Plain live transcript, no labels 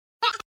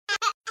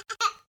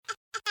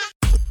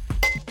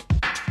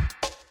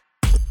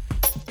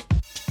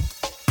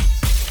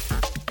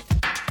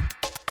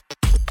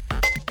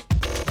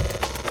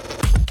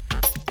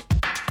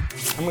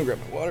I'm gonna grab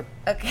my water.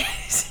 Okay.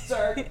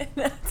 Sorry.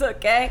 That's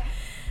okay.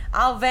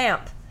 I'll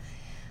vamp.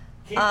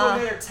 Keep them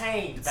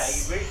entertained,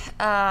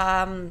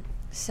 baby.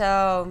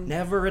 So.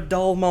 Never a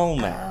dull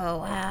moment. Oh,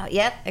 wow.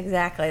 Yep,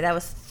 exactly. That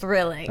was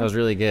thrilling. That was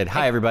really good.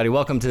 Hi, everybody.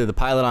 Welcome to the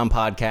Pilot On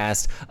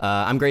Podcast.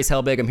 I'm Grace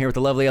Helbig. I'm here with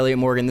the lovely Elliot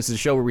Morgan. This is a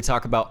show where we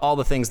talk about all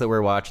the things that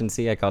we're watching.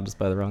 See, I called us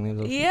by the wrong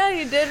names. Yeah,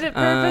 you did it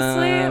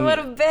purposely. What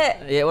a bit.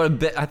 Yeah, what a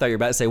bit. I thought you were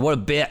about to say, what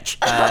a bitch.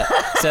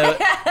 So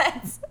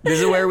this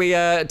is where we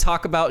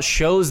talk about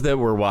shows that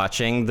we're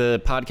watching.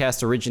 The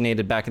podcast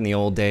originated back in the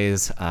old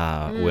days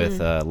with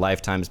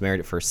Lifetime's Married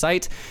at First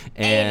Sight.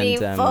 And,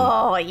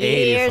 84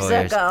 years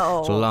ago.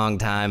 It's a long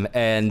time.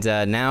 And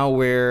now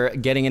we're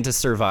getting into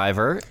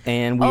Survivor.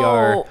 And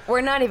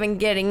we're not even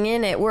getting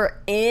in it. We're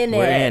in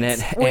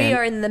it. We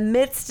are in the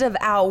midst of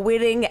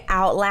outwitting,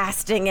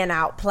 outlasting, and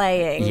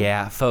outplaying.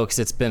 Yeah, folks,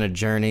 it's been a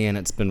journey and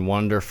it's been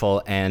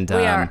wonderful. And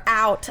we are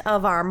out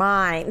of our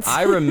minds.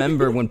 I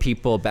remember when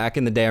people, back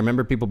in the day, I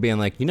remember people being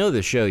like, you know,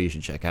 the show you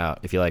should check out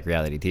if you like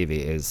reality TV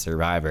is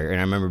Survivor. And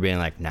I remember being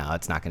like, no,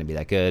 it's not going to be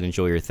that good.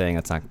 Enjoy your thing.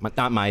 That's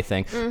not my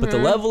thing. Mm-hmm. But the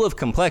level of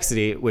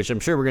complexity, which I'm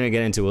sure we're going to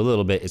get into a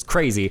little bit, is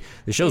crazy.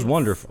 The show's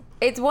wonderful.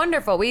 It's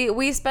wonderful.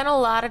 We spent a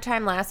lot of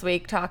time last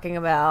week talking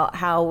about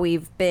how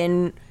we've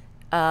been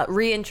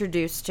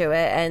reintroduced to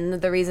it and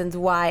the reasons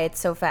why it's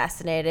so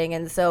fascinating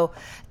and so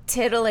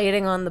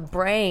titillating on the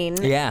brain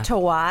to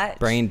watch.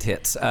 Brain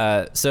tits.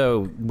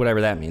 So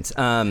whatever that means.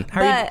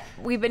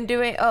 We've been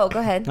doing... Oh, go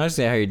ahead. I'll just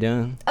say, how you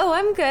doing? Oh,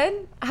 I'm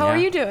good. How are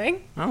you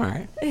doing? All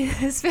right.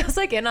 This feels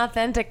like an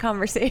authentic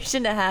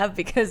conversation to have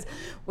because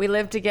we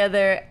live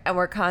together and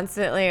we're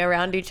constantly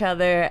around each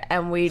other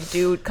and we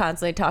do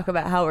constantly talk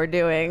about how we're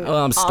doing.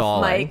 Well, I'm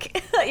stalling.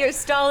 Mic. You're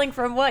stalling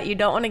from what? You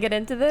don't want to get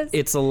into this?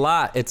 It's a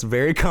lot. It's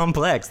very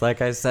complex,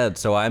 like I said.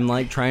 So I'm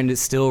like trying to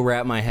still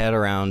wrap my head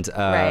around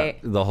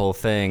the whole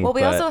thing. Well,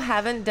 we also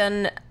haven't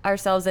done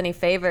ourselves any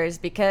favors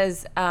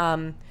because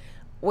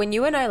when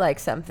you and I like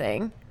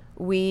something,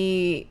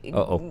 we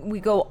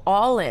go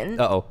all in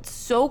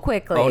so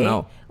quickly. Oh,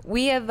 no.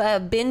 We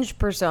have binge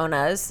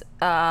personas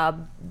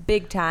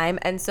big time.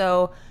 And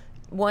so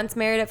once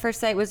Married at First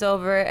Sight was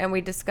over and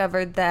we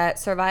discovered that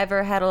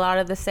Survivor had a lot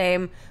of the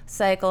same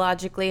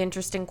psychologically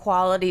interesting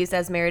qualities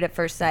as Married at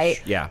First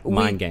Sight. Yeah,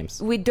 mind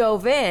games. We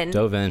dove in.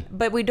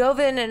 But we dove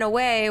in a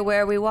way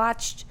where we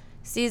watched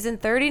season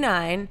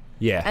 39.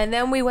 Yeah. And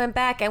then we went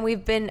back and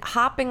we've been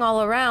hopping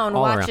all around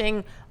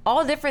watching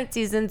all different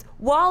seasons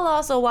while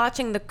also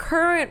watching the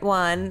current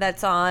one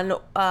that's on,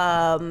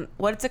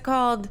 what's it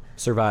called?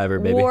 Survivor,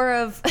 baby. War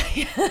of...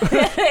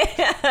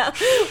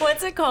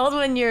 What's it called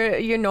when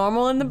you're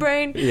normal in the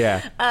brain?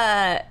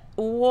 Yeah.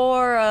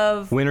 War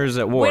of... Winners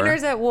at War.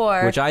 Winners at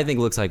War. Which I think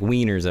looks like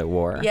Wieners at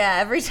War. Yeah,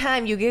 every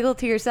time you giggle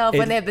to yourself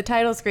when they have the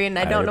title screen and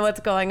I don't know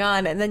what's going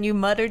on. And then you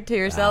muttered to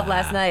yourself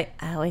last night,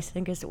 I always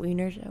think it's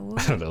Wieners at War.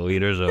 The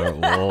Wieners at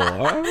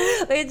War.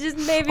 It just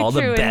may be all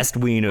true. The best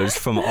wieners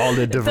from all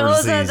the different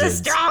seasons. Those are the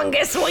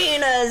strongest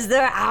wieners.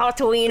 They're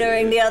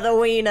out-wienering the other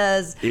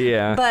wieners.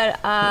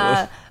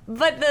 Yeah.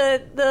 But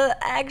the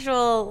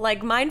actual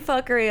like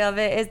mindfuckery of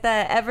it is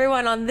that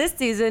everyone on this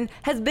season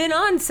has been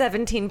on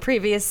 17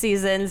 previous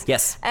seasons.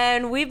 Yes.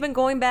 And we've been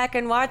going back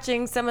and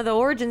watching some of the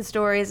origin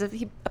stories of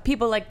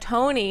people like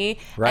Tony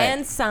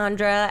and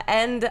Sandra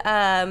and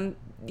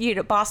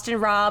Boston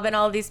Rob and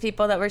all of these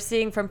people that we're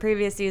seeing from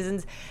previous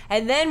seasons.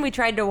 And then we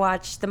tried to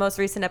watch the most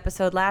recent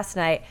episode last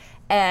night.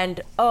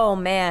 And oh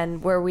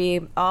man, were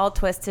we all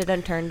twisted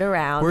and turned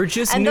around.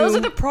 Those are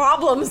the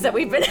problems that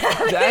we've been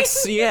having.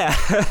 That's, yeah.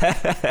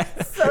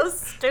 So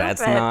stupid.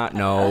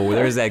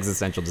 There's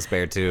existential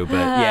despair too. But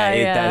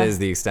that is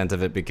the extent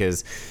of it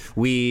because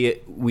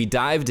we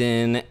dived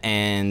in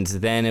and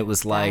then it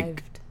was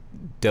like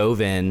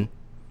dove in.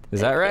 Is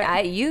that right?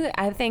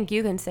 I think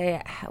you can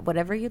say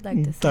whatever you'd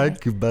like to say.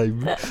 Thank you,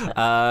 baby.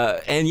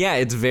 And yeah,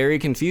 it's very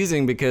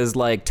confusing because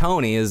like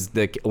Tony is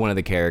one of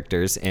the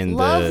characters in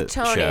the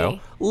show.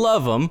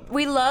 Love him.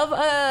 We love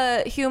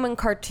a human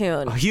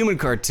cartoon. A human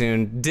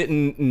cartoon.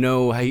 Didn't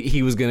know how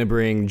he was going to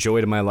bring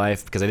joy to my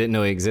life because I didn't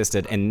know he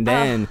existed. And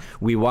then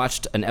we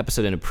watched an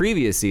episode in a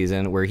previous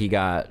season where he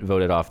got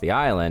voted off the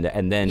island.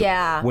 And then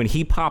when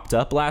he popped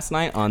up last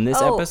night on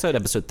this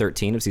episode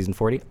 13 of season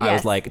 40, I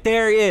was like,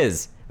 there he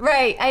is.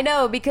 Right, I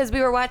know, because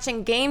we were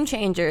watching Game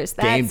Changers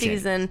that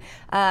season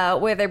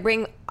where they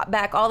bring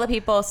back all the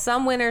people,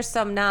 some winners,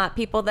 some not,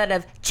 people that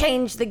have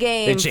changed the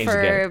game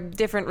for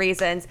different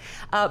reasons.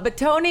 But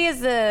Tony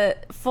is a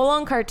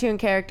full-on cartoon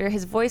character.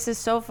 His voice is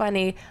so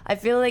funny. I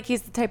feel like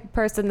he's the type of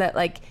person that,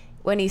 like,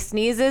 when he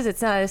sneezes,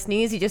 it's not a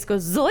sneeze. He just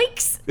goes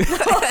zoinks the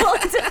whole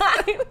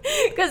time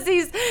because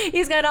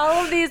he's got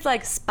all of these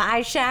like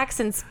spy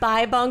shacks and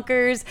spy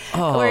bunkers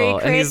where he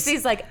creates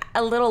these like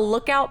a little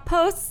lookout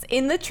posts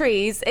in the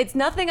trees. It's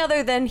nothing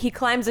other than he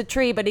climbs a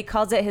tree, but he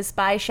calls it his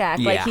spy shack.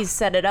 Like he's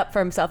set it up for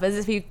himself as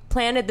if he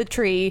planted the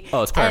tree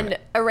and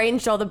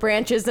arranged all the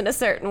branches in a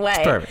certain way.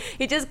 It's perfect.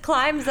 He just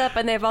climbs up,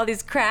 and they have all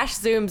these crash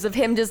zooms of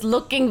him just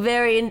looking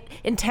very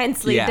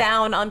intensely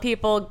down on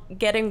people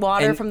getting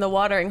water from the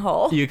watering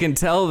hole. You can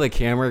tell the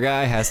camera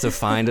guy has to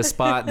find a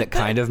spot that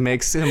kind of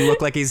makes him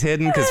look like he's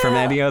hidden, because from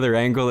any other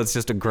angle, it's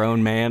just a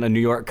grown man, a New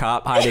York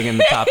cop hiding in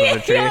the top of a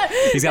tree.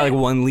 He's got like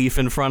one leaf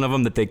in front of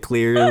him that they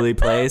clearly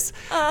place.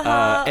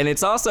 And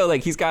it's also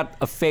like he's got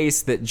a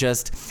face that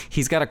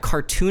he's got a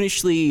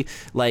cartoonishly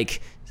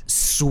like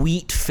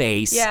sweet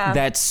face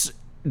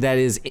that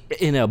is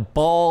in a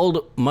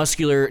bald,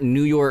 muscular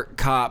New York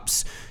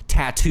cop's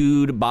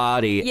tattooed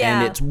body,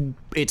 and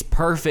it's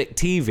perfect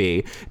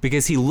TV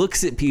because he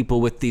looks at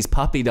people with these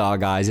puppy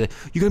dog eyes. Like,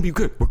 you're gonna be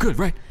good. We're good,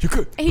 right? You're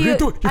good. We're gonna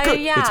do it. You're good.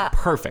 It's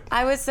perfect.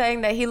 I was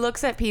saying that he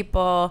looks at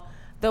people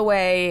the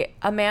way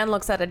a man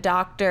looks at a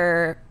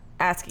doctor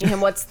asking him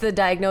what's the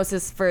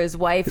diagnosis for his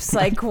wife's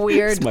like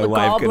weird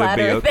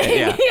gallbladder thing.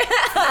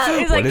 Yeah.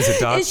 He's like, is it,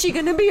 Doc? Is she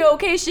gonna be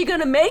okay? Is she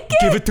gonna make it?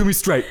 Give it to me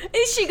straight.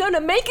 Is she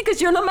gonna make it?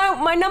 Because you're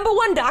my number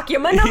one, Doc.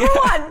 You're my number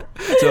one.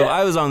 So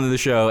I was on the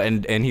show,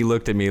 and he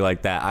looked at me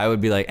like that. I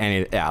would be like,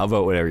 I'll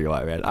vote whatever you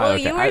want, man. Well,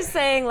 you were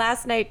saying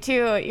last night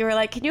too. You were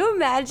like, can you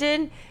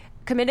imagine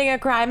committing a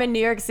crime in New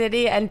York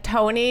City and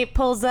Tony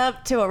pulls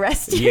up to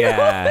arrest you?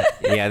 Yeah,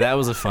 that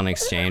was a fun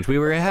exchange. We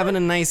were having a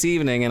nice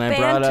evening, and I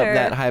brought up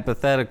that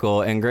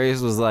hypothetical, and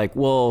Grace was like,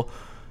 well,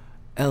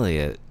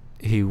 Elliot,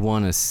 he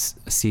won a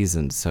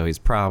season, so he's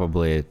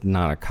probably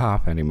not a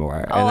cop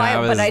anymore. Oh,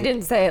 but I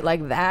didn't say it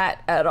like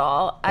that at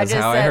all. That's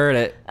how I heard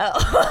it.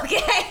 Oh,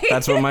 okay.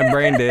 That's what my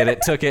brain did.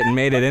 It took it and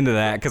made it into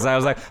that, because I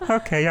was like,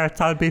 okay, I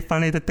thought it'd be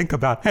funny to think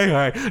about. Hey, all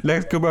right,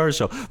 next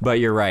commercial.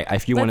 But you're right.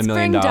 If you won $1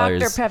 million, let's bring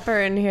Dr.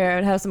 Pepper in here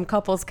and have some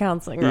couples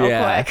counseling real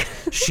quick.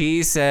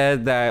 She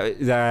said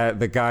that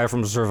the guy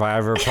from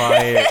Survivor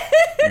probably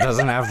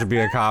doesn't have to be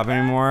a cop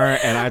anymore,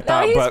 and I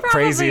thought, but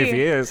crazy if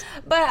he is.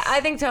 But I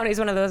think Tony's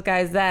one of those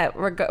guys that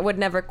would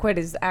never quit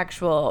his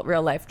actual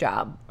real life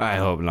job. I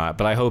hope not,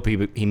 but I hope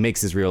he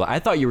makes his real life. I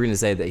thought you were going to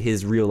say that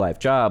his real life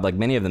job, like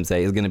many of them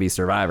say, is going to be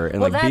Survivor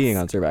and being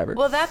on Survivor.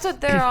 Well, that's what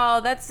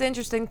that's the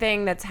interesting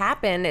thing that's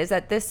happened is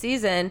that this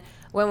season,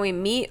 when we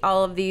meet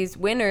all of these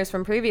winners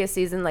from previous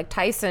season, like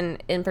Tyson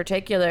in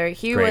particular,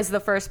 he was the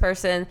first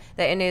person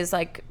that in his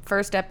like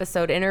first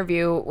episode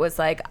interview was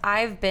like,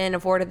 I've been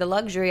afforded the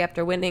luxury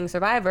after winning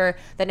Survivor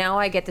that now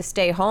I get to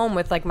stay home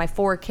with like my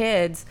 4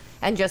 kids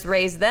and just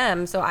raise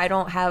them, so I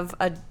don't have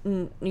a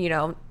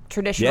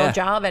traditional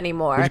job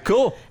anymore. Pretty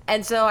cool.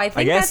 And so I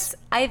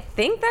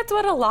think that's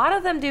what a lot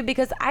of them do,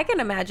 because I can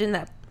imagine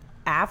that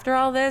after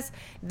all this,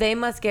 they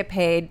must get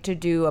paid to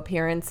do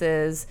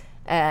appearances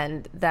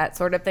and that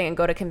sort of thing and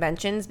go to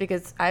conventions,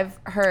 because I've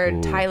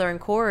heard Tyler and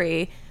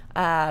Corey,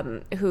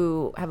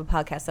 who have a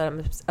podcast that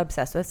I'm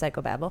obsessed with,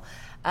 Psychobabble.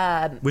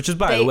 Which is,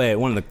 by the way,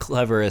 one of the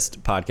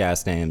cleverest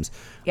podcast names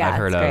I've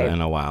heard of in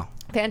a while.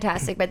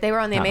 Fantastic. But they were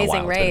on The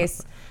Amazing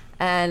Race.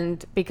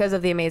 And because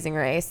of The Amazing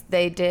Race,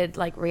 they did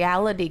like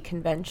reality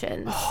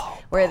conventions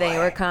where they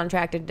were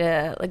contracted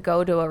to like,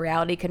 go to a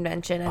reality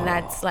convention. And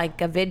that's like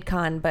a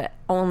VidCon, but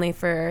only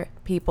for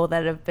people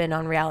that have been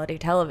on reality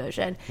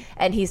television.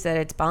 And he said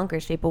it's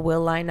bonkers. People will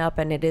line up,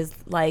 and it is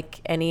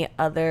like any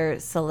other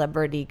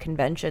celebrity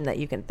convention that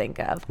you can think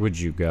of. Would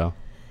you go?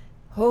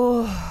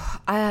 Oh,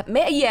 I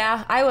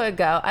would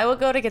go. I would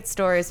go to get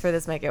stories for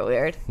This Make It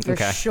Weird, for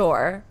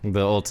sure.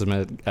 The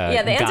ultimate the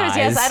answer is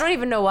yes. I don't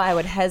even know why I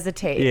would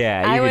hesitate.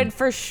 Yeah, I would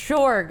for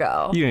sure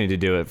go. You need to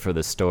do it for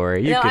the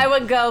story. I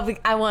would go.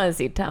 I want to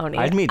see Tony.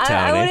 I'd meet Tony.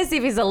 I want to see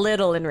if he's a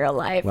little in real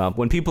life. Well,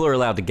 when people are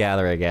allowed to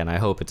gather again, I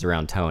hope it's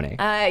around Tony.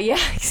 Yeah,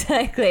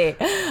 exactly.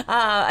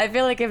 I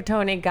feel like if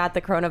Tony got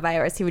the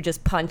coronavirus, he would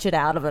just punch it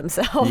out of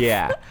himself.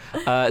 Yeah.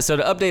 So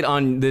to update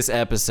on this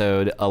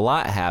episode, a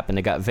lot happened.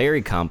 It got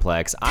very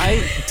complex.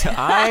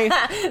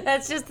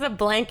 That's just the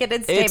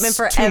blanketed statement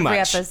for every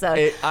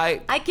episode.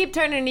 I keep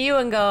turning to you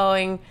and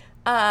going,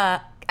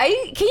 can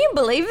you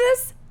believe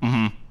this?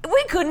 Mm-hmm.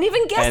 We couldn't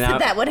even guess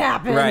that would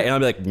happen. Right, and I'll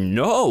be like,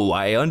 no,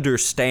 I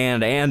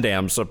understand and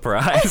am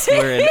surprised.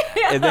 Where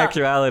in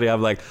actuality,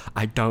 I'm like,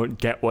 I don't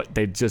get what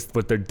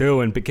they're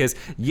doing, because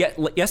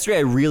yesterday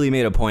I really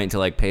made a point to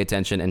like pay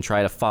attention and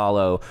try to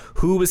follow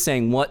who was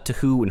saying what to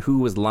who and who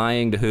was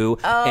lying to who.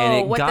 Oh, and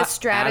it what got the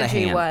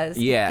strategy was.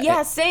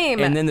 Yeah, same.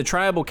 And then the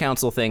tribal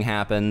council thing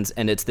happens,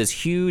 and it's this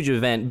huge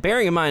event.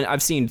 Bearing in mind,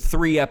 I've seen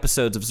 3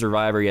 episodes of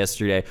Survivor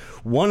yesterday,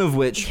 one of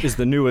which is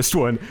the newest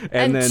one,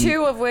 and then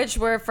 2 of which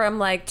were from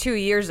like 2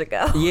 years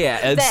ago.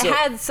 Yeah, that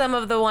had some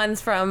of the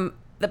ones from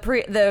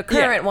the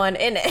current one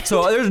in it.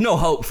 So there's no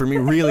hope for me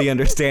really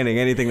understanding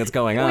anything that's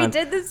going on. We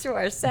did this to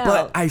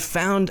ourselves. But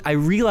I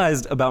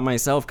realized about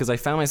myself, because I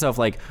found myself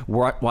like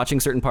watching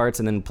certain parts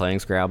and then playing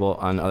Scrabble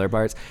on other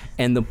parts.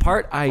 And the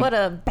part what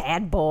a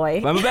bad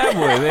boy. I'm a bad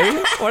boy,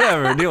 baby.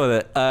 Whatever, deal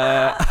with it.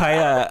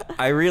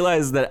 I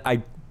realized that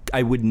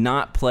I would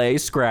not play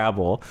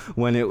Scrabble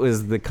when it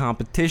was the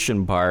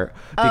competition part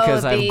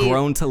because I've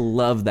grown to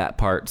love that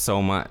part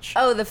so much.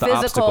 Oh, the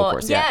physical.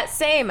 Course, yeah,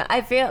 same.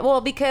 I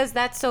feel, because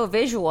that's so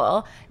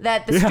visual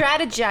that the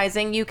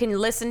strategizing you can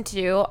listen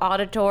to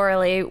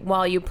auditorily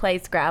while you play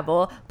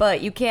Scrabble,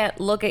 but you can't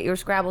look at your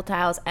Scrabble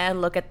tiles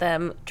and look at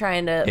them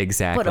trying to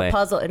put a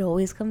puzzle. It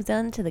always comes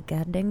down to the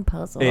goddamn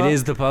puzzle. It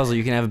is the puzzle.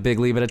 You can have a big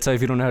lead, but I tell you,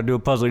 if you don't know how to do a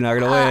puzzle, you're not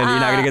going to win. You're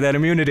not going to get that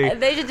immunity.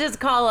 They should just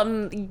call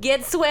them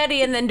get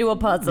sweaty and then do a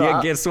puzzle.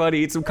 Yeah, get sweaty,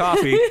 eat some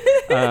coffee.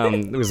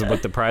 It was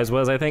what the prize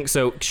was, I think.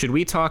 So should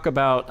we talk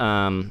about,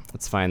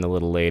 let's find the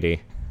little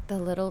lady. The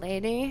little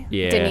lady?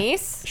 Yeah.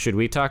 Denise? Should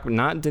we talk,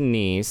 not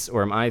Denise,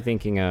 or am I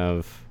thinking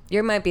of...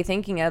 You might be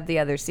thinking of the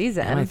other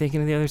season. Am I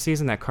thinking of the other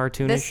season, that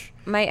cartoonish? This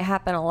might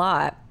happen a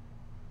lot.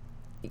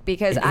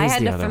 Because I had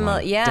to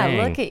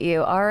look at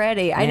you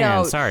already. Man, I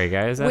know. Sorry,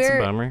 guys. That's a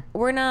bummer.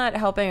 We're not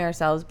helping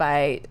ourselves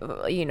by,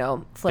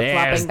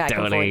 flip-flopping back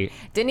and forth.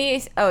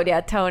 Denise. Oh,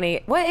 yeah,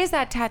 Tony. What is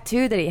that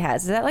tattoo that he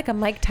has? Is that like a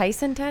Mike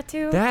Tyson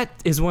tattoo? That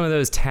is one of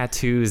those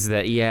tattoos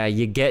that,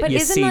 you get, but you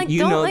see,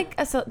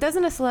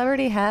 doesn't a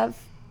celebrity have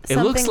it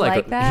looks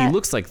like that? He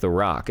looks like The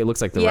Rock. It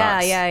looks like The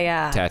Rock's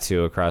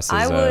tattoo across his...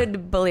 I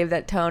would believe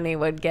that Tony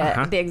would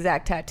get the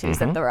exact tattoos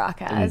that The Rock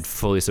has. And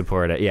fully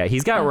support it. Yeah,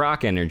 he's got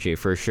Rock energy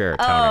for sure,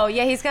 Tony. Oh,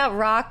 yeah, he's got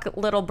Rock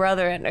little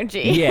brother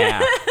energy.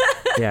 Yeah.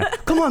 Yeah.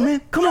 Come on,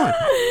 man. Come on.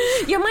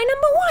 You're my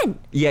number one.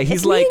 Yeah,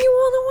 he's like...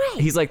 you all the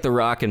way. He's like The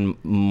Rock and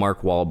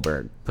Mark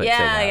Wahlberg.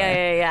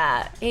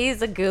 Yeah.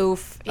 He's a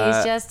goof.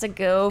 He's just a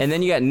goof. And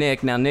then you got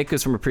Nick. Now, Nick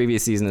is from a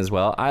previous season as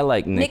well. I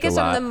like Nick a lot. Nick is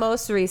from the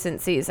most recent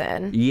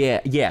season.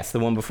 Yeah. Yes, the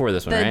one before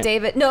this one, right?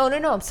 David. No.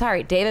 I'm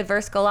sorry. David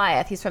versus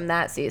Goliath. He's from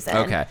that season.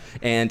 Okay.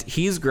 And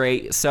he's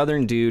great.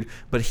 Southern dude.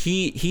 But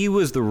he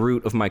was the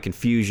root of my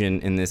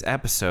confusion in this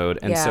episode.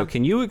 And so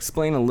can you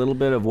explain a little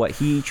bit of what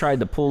he tried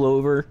to pull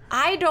over?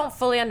 I don't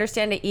fully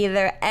understand it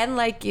either. And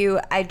like you,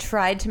 I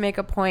tried to make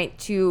a point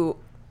to...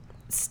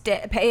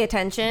 pay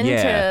attention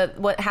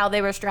to how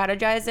they were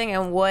strategizing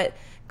and what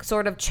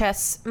sort of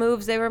chess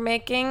moves they were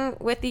making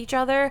with each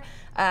other,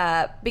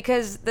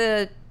 because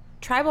the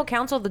tribal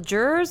council, the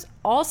jurors,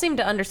 all seem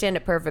to understand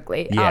it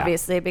perfectly,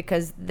 obviously,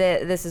 because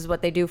this is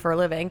what they do for a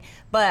living.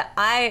 But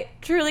I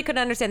truly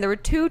couldn't understand. There were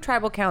two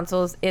tribal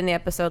councils in the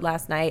episode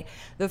last night.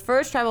 The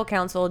first tribal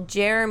council,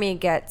 Jeremy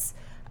gets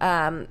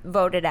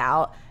voted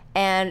out,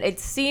 and it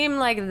seemed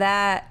like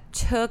that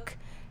took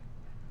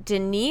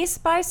Denise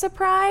by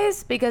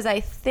surprise, because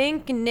I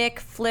think Nick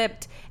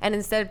flipped, and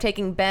instead of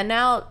taking Ben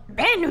out,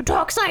 Ben who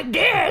talks like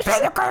this,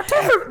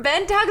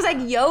 Ben talks like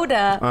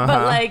Yoda,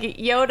 but like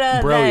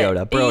Yoda, Bro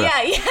Yoda. Yeah,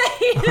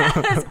 he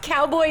does.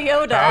 Cowboy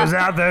Yoda. I was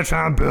out there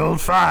trying to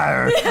build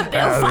fire.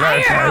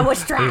 I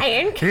was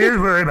trying. He was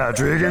worried about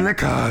drinking the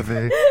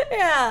coffee.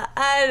 Yeah,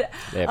 and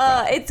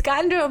it's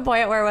gotten to a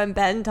point where when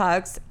Ben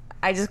talks,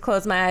 I just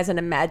close my eyes and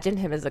imagine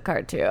him as a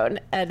cartoon,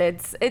 and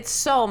it's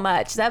so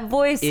much. That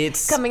voice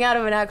coming out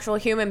of an actual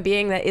human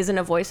being that isn't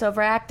a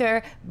voiceover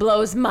actor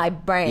blows my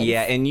brain.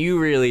 Yeah, and you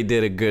really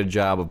did a good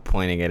job of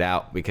pointing it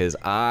out, because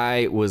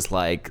I was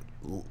like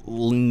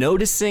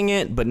noticing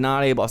it but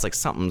not able. I was like,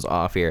 something's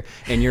off here.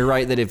 And you're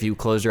right that if you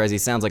close your eyes, he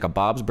sounds like a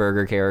Bob's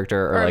Burger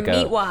character or like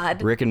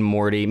Meatwad. A Rick and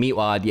Morty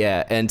Meatwad.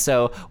 Yeah. And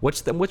so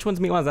which one's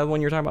Meatwad? Is that the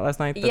one you were talking about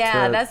last night?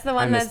 That's the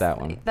one. I missed that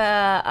one.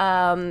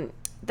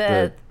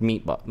 The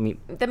meat.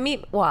 The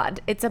Meatwad.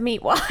 It's a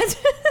Meatwad.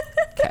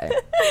 Okay.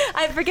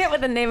 I forget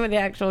what the name of the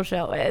actual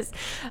show is.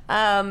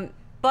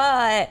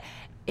 But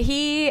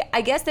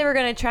I guess they were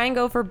going to try and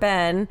go for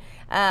Ben,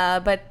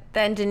 but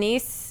then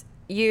Denise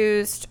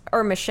used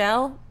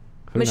Michelle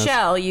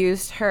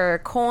used her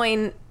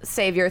coin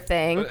savior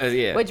thing,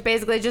 which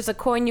basically is just a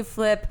coin you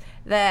flip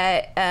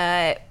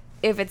that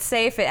if it's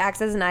safe, it acts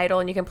as an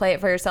idol and you can play it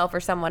for yourself or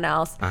someone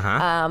else,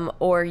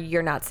 or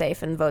you're not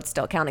safe and votes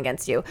still count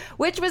against you,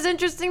 which was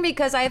interesting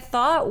because I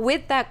thought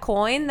with that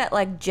coin that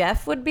like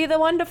Jeff would be the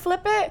one to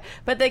flip it,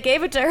 but they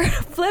gave it to her to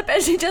flip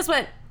and she just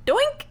went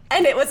doink,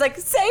 and it was like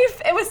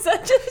safe. It was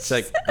such a... She's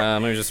like,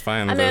 let me just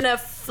find... I'm going to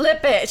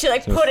flip it. She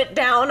like put it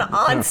down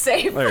on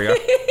safe. There you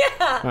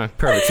go.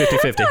 Perfect,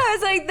 50-50. I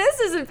was like, this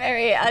isn't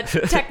very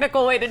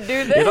technical way to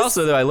do this. It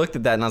also, though, I looked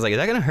at that and I was like, is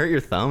that going to hurt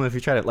your thumb if you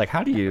try to, like,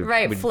 how do you...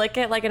 flick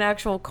it like an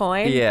actual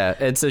coin? Yeah,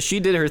 and so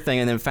she did her thing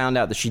and then found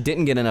out that she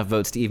didn't get enough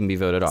votes to even be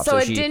voted off. So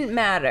it didn't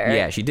matter.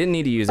 Yeah, she didn't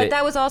need to use it. But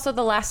that was also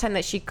the last time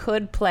that she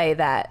could play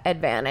that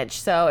advantage,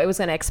 so it was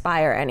going to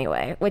expire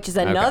anyway, which is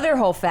another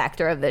whole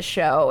factor of this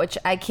show, which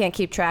I can't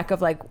keep track of,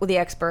 like, the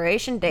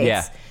expiration dates.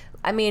 Yeah.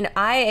 I mean,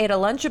 I ate a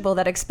Lunchable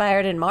that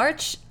expired in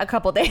March a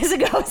couple days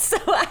ago, so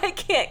I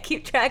can't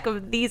keep track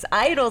of these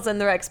idols and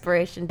their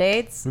expiration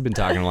dates. We've been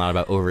talking a lot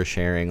about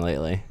oversharing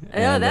lately.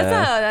 No,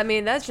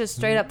 that's just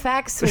straight up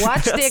facts.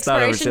 Watch the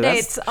expiration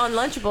dates on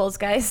Lunchables,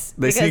 guys.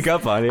 They sneak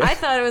up on you. I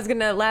thought it was going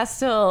to last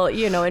till,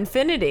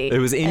 infinity. It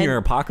was in your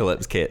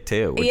apocalypse kit,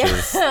 too, which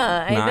is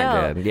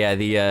not good.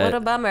 Yeah, what a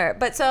bummer.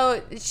 But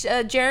so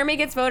Jeremy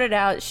gets voted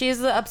out.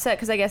 She's upset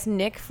because I guess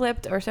Nick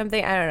flipped or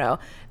something. I don't know.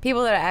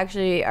 People that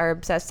actually are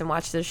obsessed and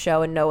watch this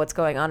show and know what's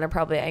going on are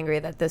probably angry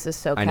that this is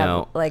so I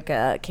know.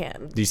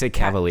 Did you say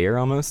cavalier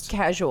almost?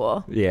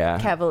 Casual. Yeah.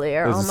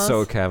 Cavalier almost.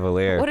 So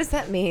cavalier. What does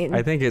that mean?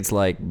 I think it's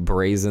like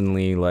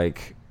brazenly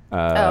like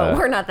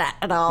we're not that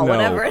at all. No,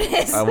 whatever it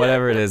is.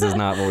 Whatever it is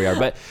not what we are.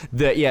 But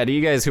to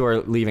you guys who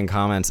are leaving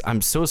comments,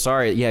 I'm so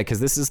sorry. Yeah, because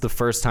this is the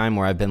first time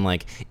where I've been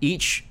like,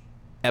 each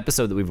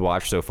episode that we've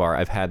watched so far,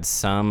 I've had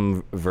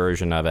some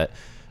version of it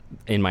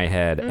in my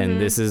head,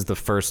 and this is the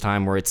first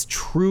time where it's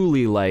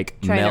truly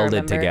like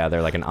melded together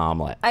like an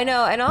omelet. I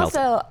know, and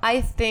also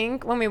I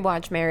think when we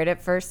watch Married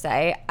at First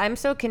Sight, I'm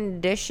so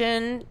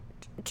conditioned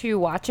to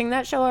watching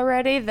that show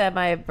already that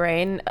my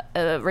brain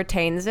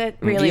retains it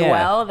really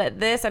well, that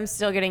this I'm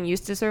still getting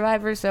used to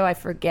Survivor, so I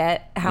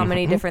forget how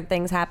many different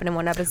things happen in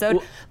one episode.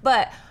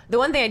 But the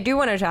one thing I do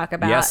want to talk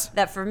about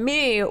that for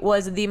me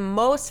was the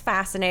most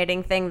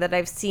fascinating thing that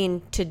I've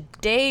seen to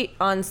date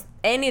on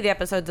any of the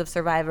episodes of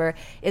Survivor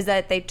is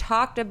that they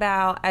talked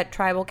about at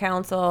Tribal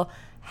Council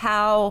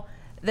how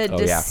the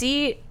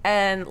deceit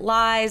and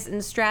lies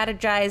and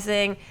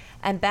strategizing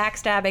and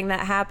backstabbing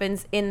that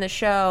happens in the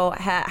show,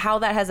 how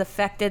that has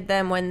affected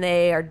them when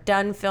they are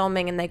done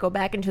filming and they go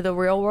back into the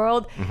real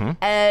world.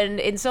 And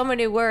in so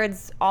many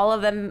words, all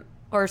of them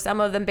or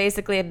some of them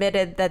basically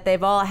admitted that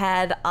they've all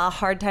had a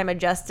hard time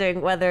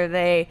adjusting, whether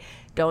they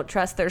don't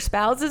trust their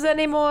spouses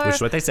anymore. Which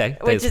is what they say.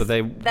 That's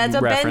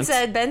what Ben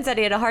said. Ben said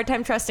he had a hard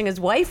time trusting his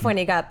wife when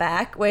he got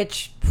back,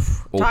 which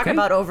talk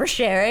about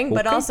oversharing,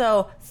 but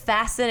also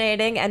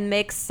fascinating and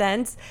makes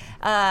sense.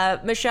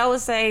 Michelle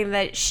was saying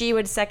that she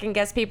would second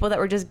guess people that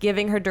were just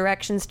giving her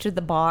directions to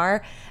the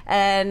bar,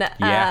 and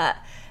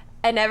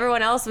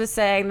everyone else was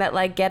saying that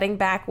like getting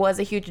back was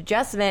a huge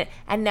adjustment.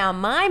 And now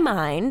my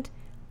mind,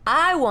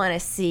 I want to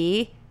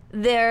see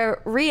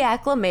their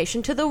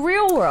reacclimation to the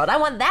real world. I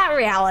want that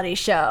reality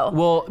show.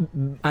 Well,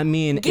 I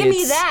mean, give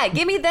me that.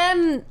 Give me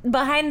them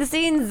behind the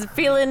scenes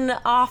feeling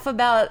off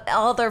about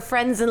all their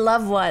friends and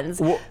loved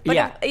ones. Well,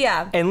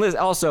 yeah. And Liz,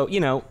 also,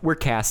 we're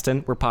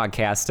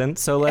podcasting,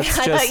 so let's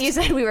I thought you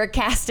said we were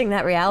casting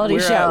that reality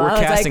show. We're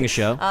casting a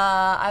show.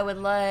 I would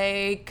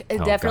like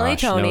definitely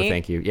Tony. No,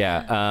 thank you.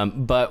 Yeah.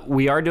 But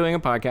we are doing a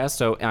podcast,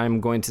 so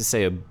I'm going to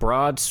say a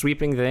broad,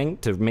 sweeping thing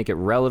to make it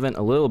relevant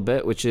a little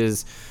bit, which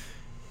is,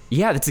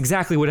 yeah, that's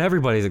exactly what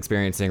everybody's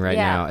experiencing right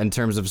now in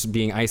terms of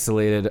being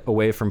isolated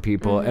away from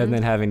people and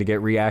then having to get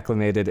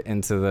reacclimated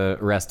into the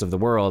rest of the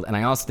world. And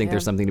I also think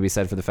there's something to be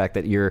said for the fact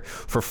that you're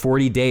for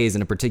 40 days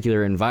in a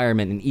particular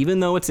environment. And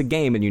even though it's a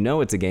game and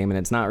it's a game and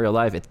it's not real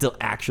life, it still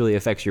actually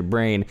affects your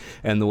brain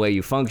and the way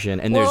you function.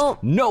 And there's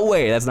no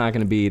way that's not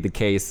going to be the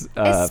case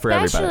for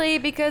everybody. Especially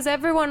because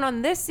everyone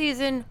on this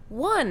season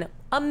won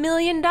 $1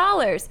 million.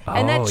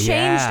 And that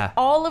changed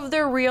all of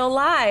their real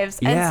lives.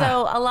 And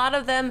so a lot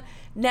of them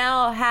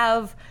now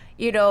have,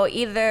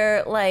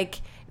 either like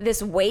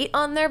this weight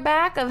on their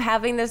back of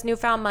having this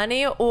newfound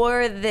money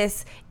or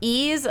this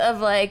ease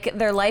of like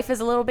their life is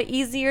a little bit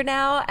easier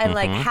now. And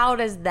like, how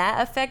does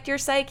that affect your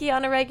psyche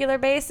on a regular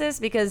basis?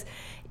 Because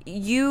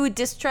you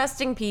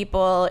distrusting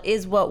people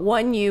is what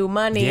won you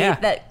money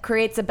that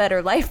creates a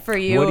better life for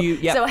you.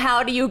 So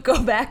how do you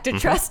go back to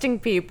trusting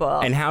people?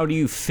 And how do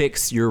you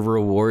fix your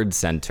reward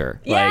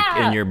center like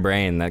in your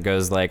brain that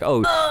goes like,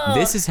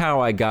 this is how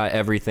I got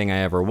everything I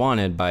ever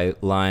wanted by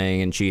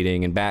lying and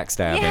cheating and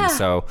backstabbing.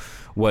 So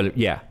what?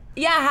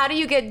 How do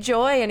you get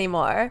joy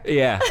anymore?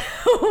 Yeah.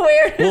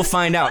 We'll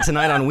find out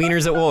tonight on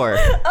Wieners at War.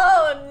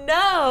 Oh,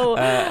 no.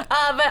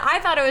 But I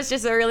thought it was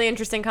just a really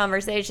interesting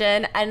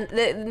conversation. And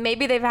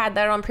maybe they've had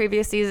that on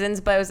previous seasons,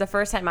 but it was the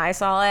first time I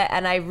saw it.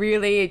 And I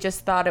really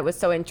just thought it was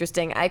so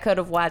interesting. I could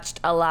have watched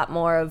a lot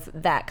more of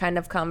that kind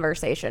of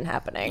conversation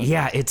happening.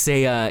 Yeah, it's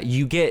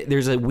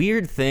there's a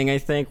weird thing, I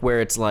think, where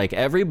it's like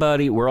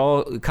we're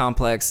all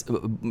complex,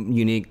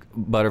 unique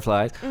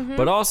butterflies,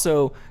 but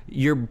also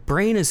your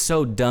brain is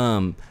so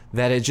dumb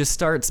that it just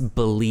starts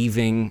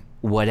believing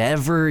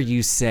whatever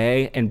you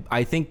say. And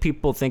I think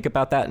people think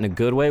about that in a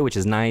good way, which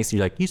is nice.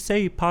 You're like, you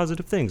say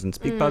positive things and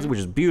speak positive, which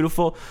is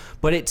beautiful.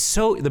 But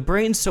the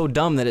brain's so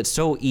dumb that it's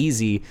so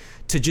easy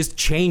to just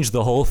change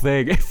the whole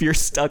thing if you're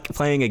stuck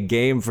playing a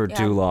game for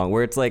too long,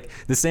 where it's like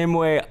the same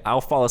way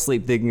I'll fall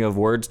asleep thinking of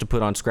words to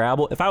put on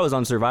Scrabble. If I was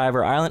on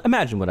Survivor Island,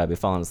 imagine what I'd be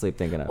falling asleep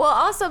thinking of. Well,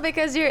 also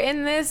because you're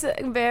in this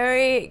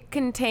very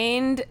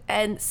contained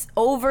and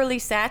overly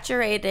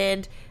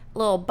saturated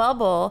little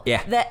bubble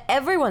that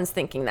everyone's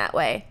thinking that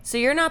way. So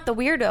you're not the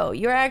weirdo.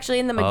 You're actually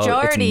in the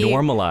majority. It's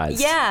normalized.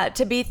 Yeah,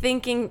 to be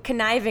thinking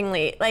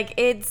connivingly. Like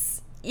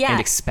it's and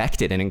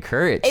expected and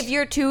encouraged. If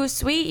you're too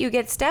sweet, you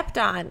get stepped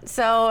on.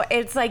 So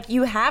it's like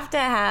you have to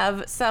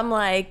have some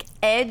like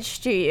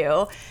edge to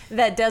you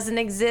that doesn't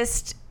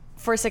exist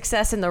for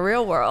success in the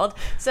real world.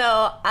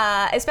 So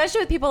especially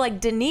with people like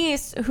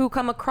Denise, who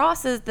come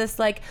across as this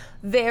like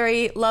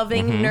very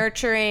loving,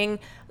 nurturing,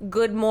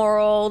 good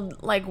moral,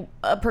 like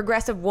a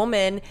progressive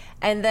woman,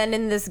 and then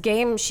in this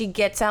game she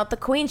gets out the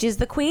queen. She's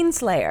the queen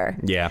slayer.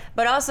 Yeah.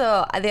 But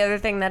also the other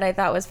thing that I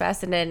thought was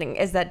fascinating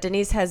is that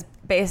Denise has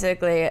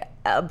basically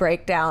a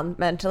breakdown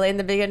mentally in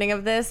the beginning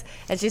of this,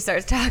 and she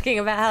starts talking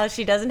about how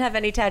she doesn't have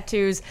any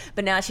tattoos,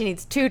 but now she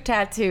needs 2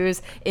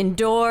 tattoos: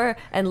 endure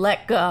and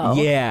let go.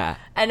 Yeah.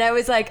 And I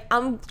was like,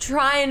 I'm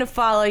trying to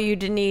follow you,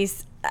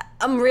 Denise.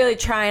 I'm really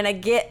trying to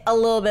get a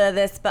little bit of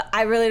this, but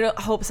I really don't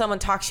hope someone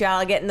talks you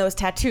out of getting those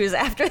tattoos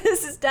after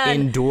this is done.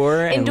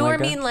 Endure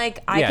mean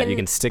like I can, you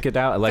can stick it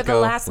out, let for go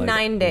the last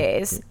 9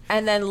 days,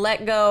 and then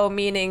let go,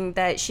 meaning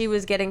that she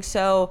was getting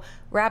so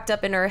wrapped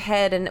up in her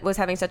head and was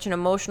having such an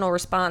emotional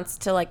response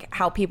to like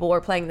how people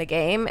were playing the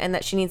game, and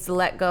that she needs to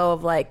let go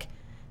of like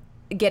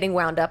getting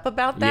wound up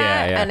about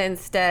that, and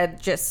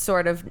instead just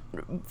sort of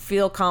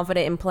feel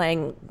confident in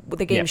playing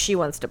the game she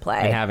wants to play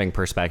and having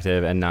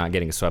perspective and not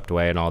getting swept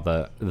away in all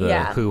the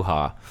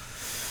hoo-ha.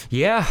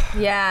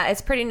 Yeah,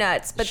 it's pretty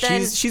nuts. But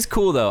then she's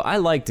cool though. I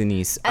like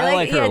Denise. I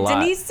like her a lot.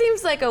 Denise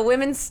seems like a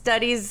women's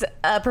studies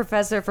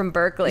professor from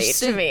Berkeley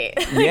to me.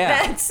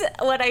 Yeah, that's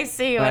what I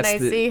see when I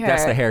see her.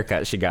 That's the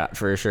haircut she got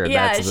for sure.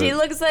 Yeah, she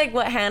looks like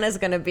what Hannah's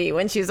gonna be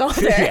when she's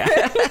older.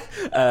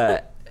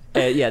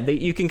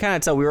 You can kind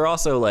of tell. We were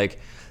also like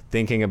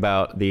thinking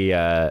about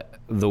the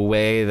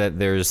way that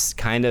there's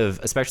kind of,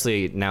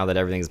 especially now that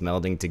everything's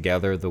melding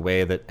together, the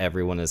way that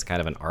everyone is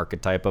kind of an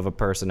archetype of a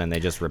person and they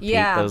just repeat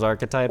those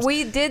archetypes.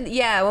 We did,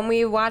 when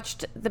we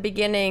watched the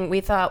beginning,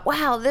 we thought,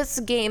 wow, this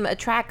game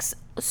attracts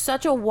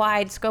such a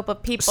wide scope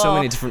of people. So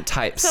many different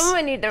types.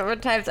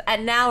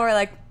 And now we're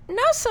like,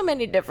 not so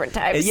many different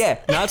types. Yeah,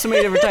 not so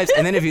many different types.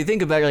 And then if you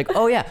think about it, you're like,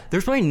 oh yeah,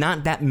 there's probably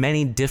not that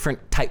many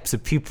different types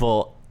of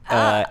people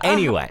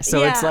anyway.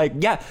 So it's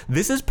like,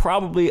 this is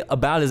probably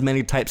about as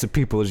many types of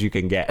people as you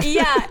can get.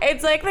 Yeah,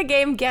 it's like the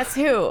game Guess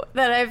Who,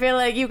 that I feel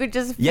like you could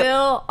just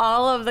fill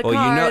all of the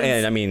cards.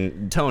 And I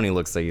mean, Tony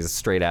looks like he's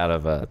straight out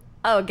of a...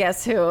 Oh,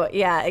 Guess Who?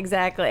 Yeah,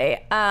 exactly.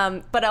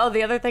 But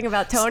the other thing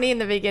about Tony in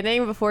the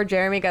beginning, before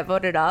Jeremy got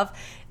voted off,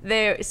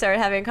 they started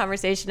having a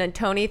conversation, and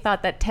Tony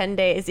thought that 10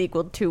 days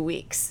equaled 2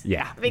 weeks.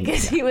 Yeah.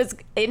 Because he was,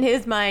 in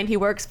his mind, he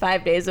works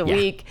 5 days a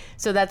week,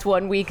 so that's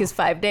 1 week is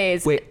 5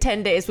 days. Wait,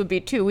 10 days would be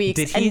 2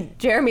 weeks. And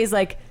Jeremy's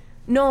like,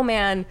 no,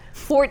 man,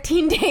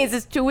 14 days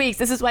is 2 weeks.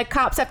 This is why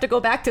cops have to go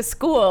back to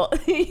school.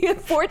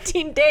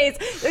 14 days.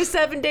 There's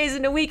 7 days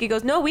in a week. He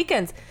goes, no,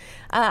 weekends.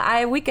 I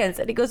have weekends.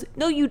 And he goes,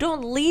 no, you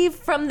don't leave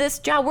from this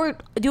job. We're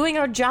doing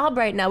our job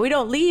right now. We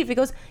don't leave. He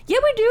goes, yeah,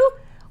 we do.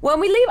 When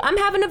we leave, I'm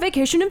having a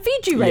vacation in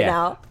Fiji right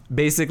now.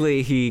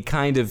 Basically, he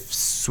kind of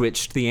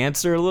switched the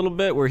answer a little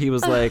bit, where he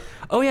was like,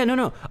 oh yeah,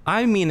 no,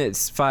 I mean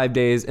it's 5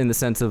 days in the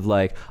sense of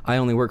like, I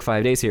only work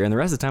 5 days here and the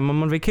rest of the time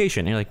I'm on vacation.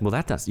 And you're like, well,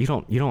 that's you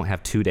don't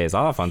have 2 days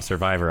off on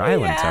Survivor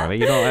Island, Tommy.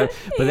 You don't have,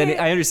 but then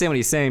I understand what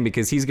he's saying,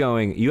 because he's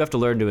going, you have to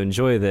learn to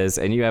enjoy this,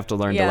 and you have to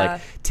learn to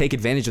like take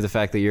advantage of the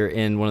fact that you're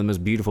in one of the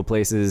most beautiful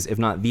places, if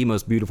not the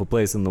most beautiful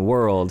place in the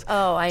world.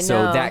 Oh, I know.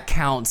 So that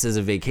counts as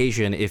a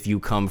vacation if you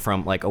come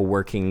from like a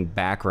working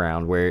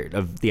background, where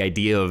the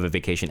idea of a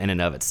vacation in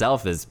and of itself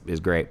is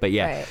great. But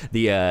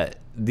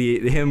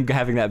the him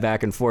having that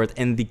back and forth,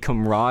 and the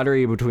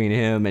camaraderie between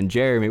him and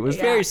Jeremy was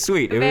very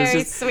sweet. It was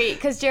just sweet,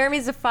 because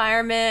Jeremy's a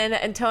fireman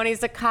and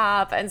Tony's a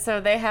cop, and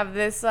so they have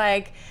this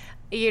like,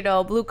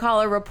 blue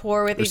collar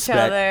rapport with each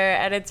other,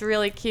 and it's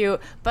really cute.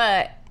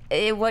 But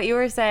what you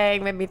were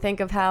saying made me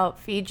think of how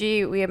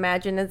Fiji, we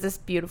imagine, is this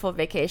beautiful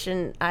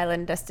vacation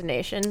island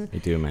destination. I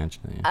do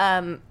imagine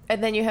it.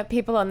 And then you have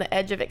people on the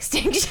edge of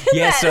extinction.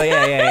 Yeah,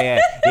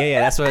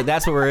 That's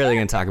what we're really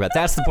going to talk about.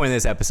 That's the point of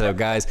this episode,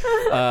 guys,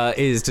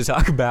 is to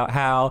talk about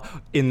how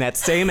in that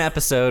same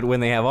episode, when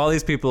they have all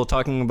these people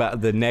talking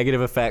about the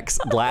negative effects,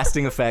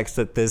 blasting effects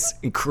that this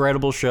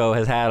incredible show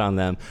has had on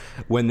them,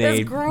 when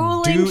they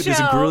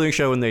this grueling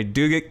show, when they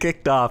do get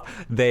kicked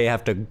off, they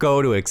have to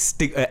go to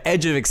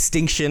edge of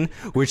extinction,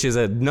 which is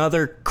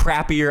another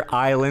crappier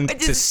island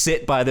to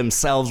sit by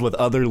themselves with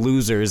other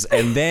losers,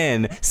 and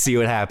then see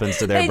what happens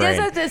to their brain. They just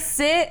have to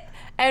sit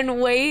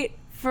and wait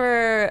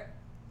for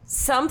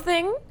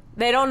something.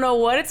 They don't know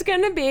what it's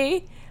going to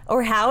be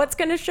or how it's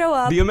going to show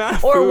up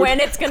or when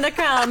it's going to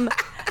come.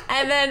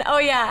 And then,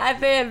 at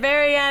the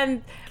very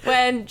end,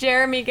 when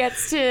Jeremy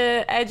gets to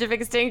edge of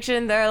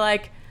extinction, they're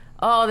like,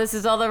 oh, this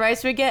is all the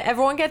rice we get.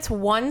 Everyone gets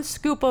 1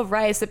 scoop of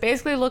rice. It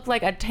basically looked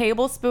like a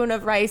tablespoon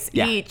of rice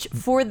each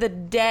for the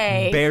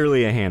day.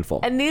 Barely a handful.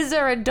 And these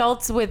are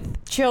adults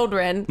with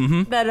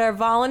children that are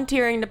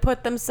volunteering to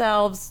put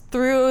themselves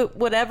through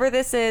whatever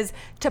this is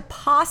to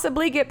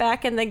possibly get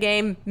back in the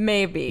game,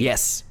 maybe.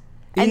 Yes.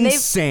 And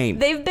insane.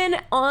 They've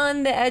been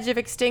on the edge of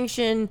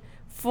extinction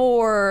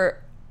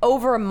for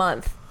over a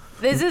month.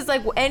 This is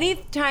like any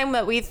time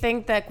that we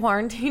think that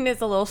quarantine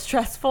is a little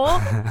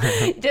stressful,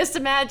 just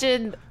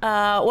imagine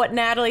what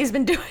Natalie's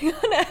been doing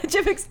on Edge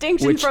of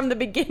Extinction from the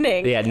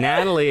beginning. Yeah,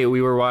 Natalie,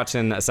 we were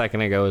watching a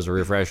second ago as a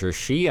refresher.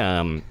 She's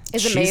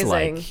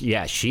amazing.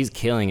 She's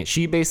killing it.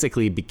 She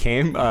basically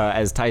became,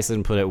 as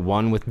Tyson put it,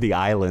 one with the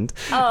island.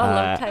 Oh, I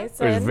love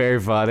Tyson. It was very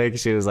funny.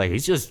 She was like,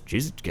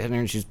 she's getting her,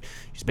 and she's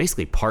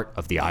basically part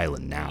of the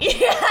island now.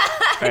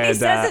 Yeah. And he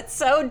says it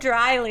so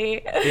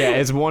dryly. Yeah,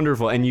 it's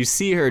wonderful. And you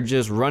see her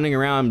just running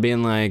around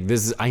being like,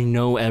 I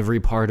know every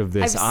part of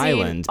this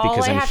island.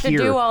 All I have to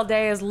do all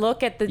day is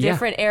look at the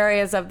different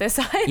areas of this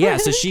island. Yeah,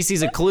 so she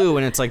sees a clue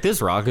and it's like,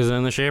 this rock is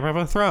in the shape of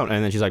a throne.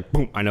 And then she's like,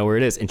 boom, I know where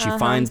it is. And she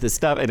finds this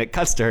stuff and it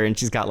cuts to her and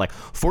she's got like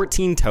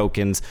 14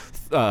 tokens,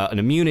 an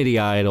immunity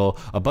idol,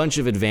 a bunch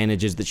of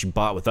advantages that she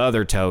bought with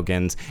other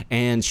tokens.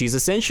 And she's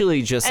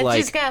essentially just and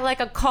she's got like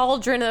a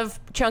cauldron of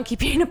chunky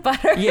peanut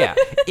butter. Yeah.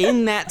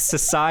 In that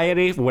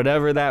society,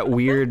 whatever that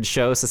weird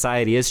show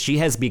society is, she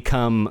has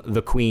become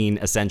the queen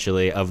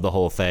essentially of the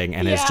whole thing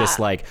and has just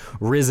like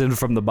risen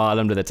from the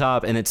bottom to the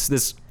top. And it's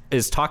this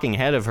is talking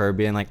ahead of her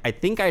being like, I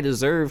think I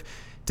deserve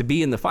to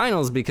be in the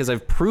finals because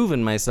I've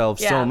proven myself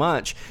so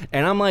much.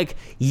 And I'm like,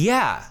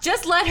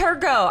 just let her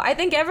go. I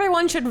think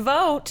everyone should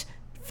vote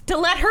to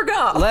let her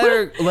go. Let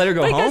her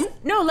go home?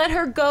 No, let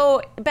her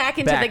go back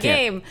into the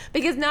game.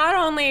 Because not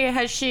only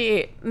has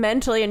she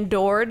mentally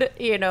endured,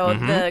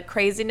 the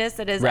craziness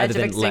that is Edge of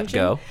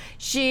Extinction,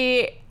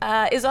 she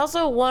is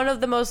also one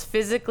of the most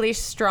physically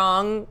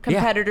strong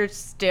competitors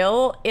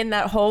still in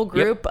that whole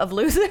group of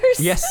losers.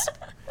 Yes.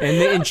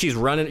 And she's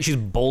running, she's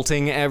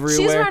bolting everywhere.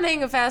 She's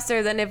running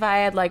faster than if I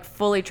had like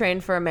fully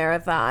trained for a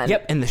marathon.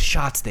 Yep, and the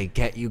shots they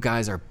get, you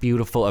guys, are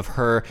beautiful of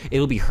her.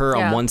 It'll be her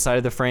on one side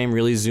of the frame,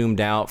 really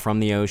zoomed out from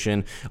the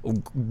ocean,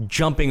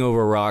 jumping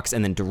over rocks,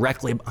 and then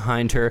directly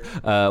behind her,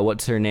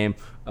 what's her name?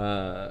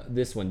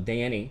 This one,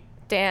 Danny.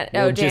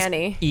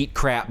 Danny. Eat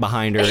crap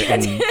behind her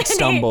and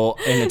stumble,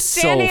 and it's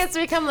Danny has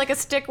become like a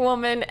stick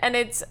woman, and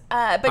it's.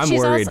 But I'm she's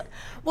worried.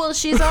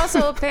 She's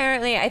also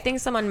apparently. I think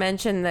someone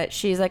mentioned that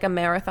she's like a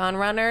marathon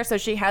runner, so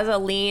she has a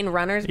lean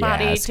runner's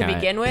body to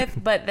begin with.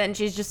 But then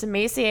she's just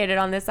emaciated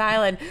on this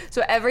island,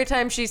 so every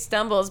time she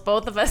stumbles,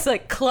 both of us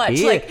like clutch,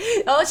 like,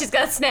 oh, she's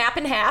got to snap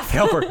in half.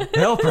 Help her!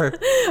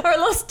 Her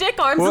little stick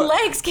arms and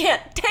legs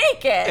can't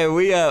take it. And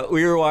we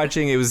were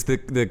watching. It was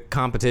the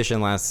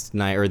competition last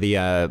night, or the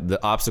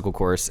obstacle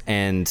course,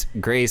 and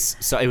Grace.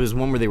 So it was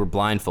one where they were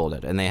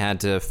blindfolded and they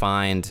had to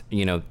find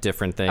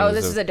different things. Oh,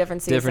 this is a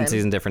different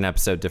season, different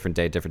episode, different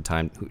day, different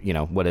time.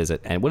 What is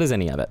it, and what is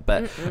any of it?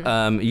 But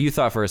you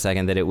thought for a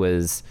second that it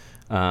was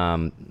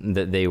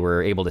that they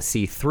were able to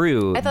see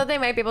through. I thought they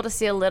might be able to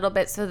see a little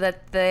bit so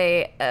that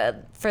they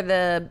for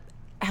the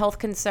health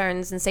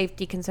concerns and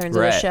safety concerns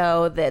of the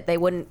show, that they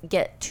wouldn't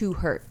get too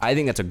hurt. I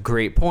think that's a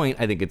great point.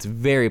 I think it's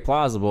very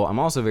plausible. I'm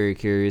also very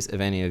curious if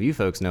any of you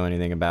folks know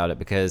anything about it,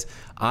 because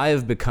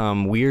I've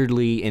become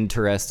weirdly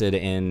interested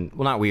in,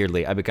 well, not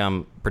weirdly, I've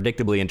become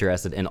predictably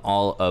interested in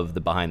all of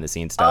the behind the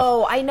scenes stuff.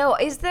 Oh, I know.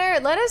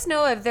 Let us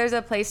know if there's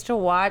a place to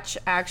watch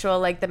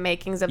actual, like, the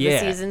makings of the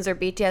seasons or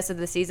BTS of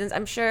the seasons.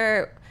 I'm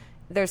sure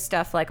there's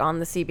stuff like on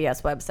the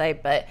CBS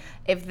website, but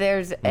if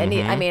there's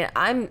any, I mean,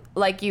 I'm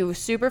like you,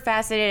 super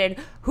fascinated.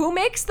 Who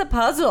makes the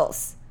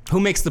puzzles? I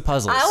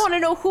want to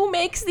know who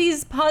makes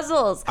these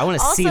puzzles. I want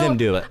to see them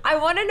do it. I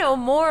want to know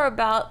more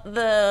about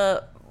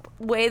the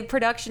way the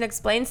production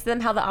explains to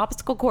them how the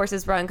obstacle course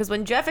is run, because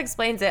when Jeff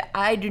explains it,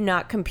 I do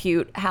not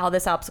compute how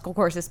this obstacle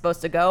course is supposed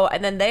to go,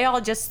 and then they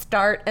all just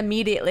start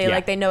immediately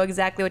like they know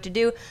exactly what to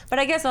do. But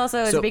I guess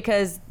also it's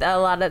because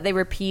they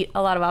repeat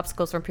a lot of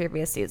obstacles from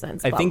previous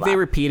seasons. I think they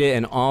repeat it,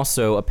 and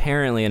also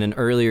apparently in an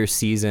earlier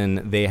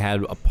season they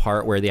had a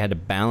part where they had to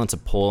balance a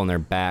pole on their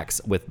backs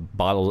with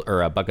bottles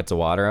or buckets of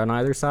water on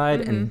either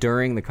side, and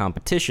during the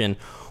competition,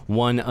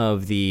 one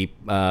of the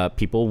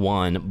people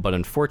won, but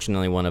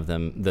unfortunately one of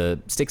them, the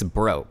sticks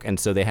broke, and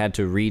so they had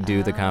to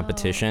redo the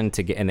competition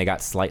and they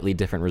got slightly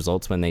different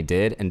results when they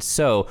did. And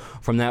so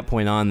from that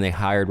point on, they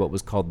hired what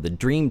was called the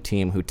Dream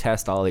Team, who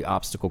test all the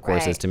obstacle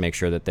courses to make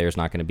sure that there's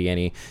not going to be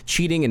any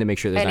cheating, and to make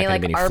sure there's not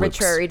going to be any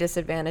arbitrary flukes.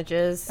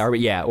 Disadvantages.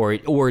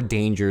 Or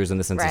dangers in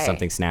the sense of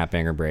something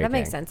snapping or breaking. That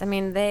makes sense. I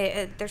mean,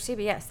 they're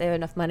CBS. They have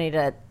enough money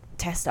to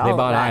test all They of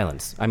bought that.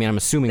 islands. I mean, I'm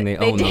assuming they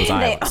own those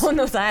islands. They own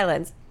those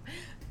islands.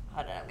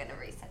 Hold on, I'm going to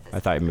reset this. I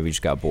thought maybe you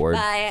just got bored.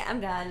 Bye, I'm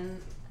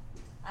done.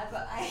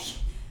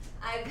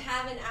 I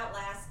haven't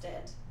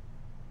outlasted.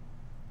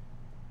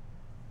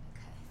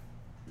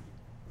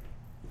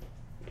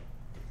 Okay.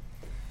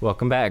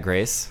 Welcome back,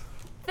 Grace.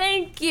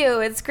 Thank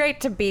you. It's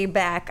great to be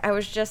back. I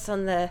was just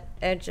on the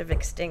edge of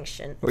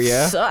extinction. Oh,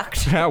 yeah? It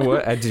sucked.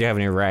 What? Did you have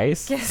any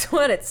rice? Guess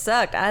what? It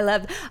sucked.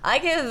 I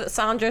give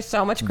Sandra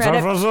so much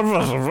credit. Sorry,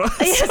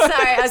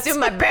 I was doing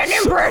my Ben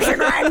impression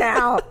right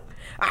now.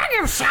 I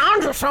give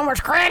Sandra so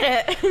much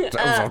credit.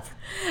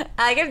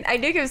 I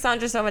do give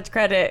Sandra so much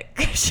credit.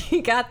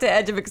 She got to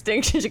Edge of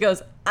Extinction. She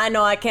goes, I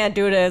know I can't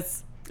do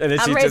this.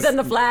 I'm raising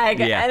the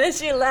flag. And then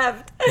she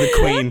left. The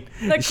queen.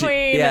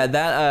 Queen. Yeah,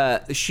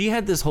 that she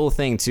had this whole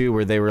thing too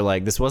where they were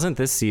like, this wasn't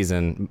this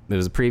season. It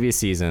was a previous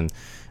season.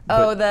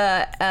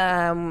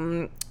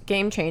 The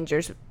Game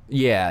Changers.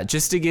 Yeah,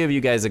 just to give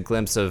you guys a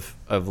glimpse of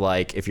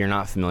like, if you're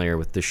not familiar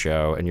with the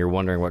show and you're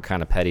wondering what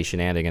kind of petty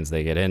shenanigans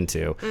they get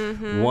into,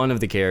 one of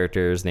the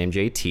characters named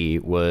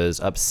JT was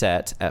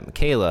upset at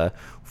Michaela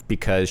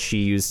because she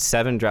used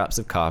 7 drops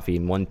of coffee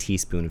and 1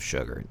 teaspoon of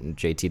sugar. And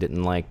JT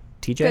didn't like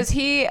TJ? Because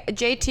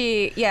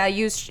JT,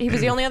 he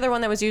was the only other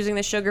one that was using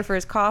the sugar for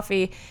his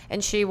coffee,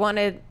 and she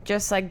wanted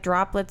just like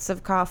droplets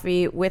of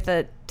coffee with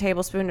a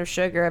tablespoon of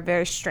sugar. A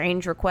very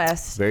strange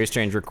request. Very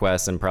strange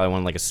request, and probably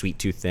wanted like a sweet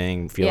tooth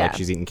thing. Feel like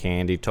she's eating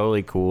candy.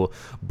 Totally cool.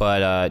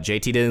 But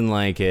JT didn't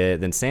like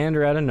it. Then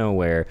Sandra, out of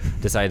nowhere,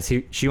 decides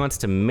she wants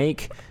to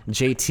make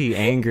JT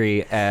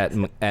angry at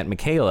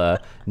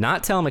Michaela,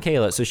 not tell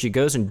Michaela. So she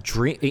goes and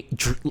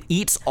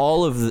eats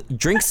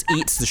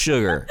eats the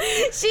sugar.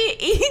 She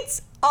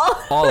eats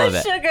all of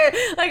it. Sugar,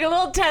 like a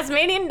little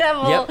Tasmanian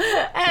devil. Yep.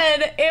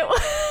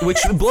 And which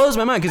blows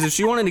my mind, because if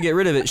she wanted to get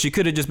rid of it, she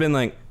could have just been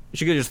like,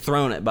 she could have just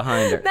thrown it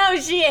behind her. No,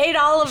 she ate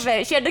all of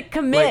it. She had to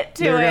commit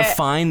to it. They were going to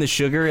find the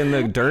sugar in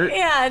the dirt?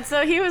 Yeah, and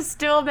so he was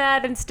still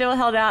mad and still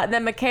held out. And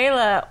then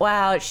Michaela,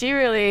 wow, she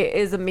really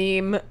is a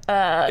meme.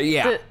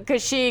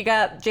 Because she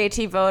got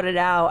JT voted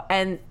out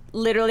and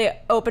literally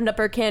opened up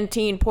her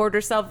canteen, poured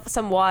herself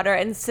some water,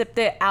 and sipped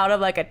it out of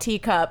like a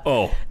teacup.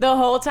 Oh. The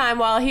whole time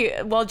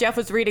while Jeff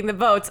was reading the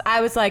votes, I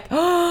was like,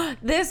 oh,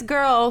 this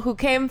girl who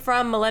came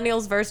from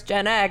Millennials vs.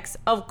 Gen X,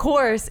 of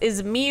course,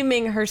 is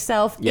memeing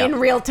herself in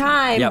real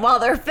time while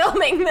they're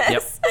filming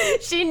this.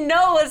 Yep. She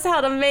knows how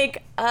to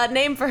make a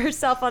name for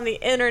herself on the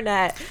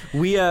internet.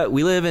 We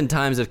live in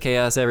times of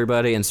chaos,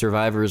 everybody, and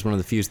Survivor is one of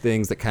the few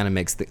things that kind of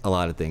makes a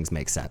lot of things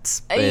make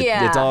sense.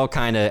 It's all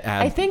kind of.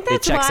 I think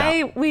that's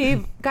why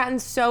we've gotten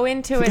so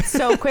into it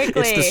so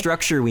quickly. It's the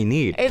structure we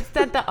need. It's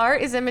that the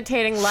art is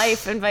imitating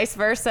life and vice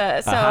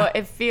versa. So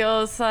it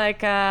feels like,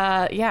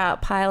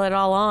 pile it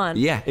all on.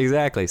 Yeah,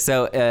 exactly.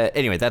 So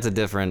anyway, that's a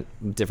different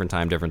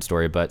time, different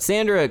story. But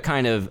Sandra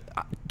kind of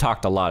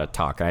talked a lot of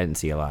talk. I didn't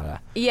see a lot of.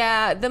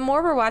 Yeah, the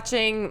more we're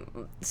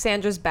watching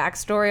Sandra's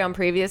backstory on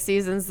previous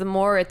seasons, the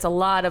more it's a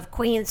lot of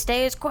queen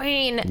stays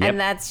queen. Yep. And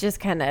that's just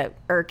kind of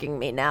irking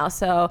me now.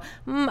 So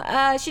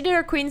she did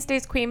her queen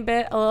stays queen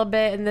bit a little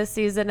bit in this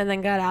season and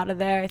then got out of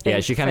there, I think. Yeah,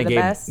 she kind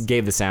of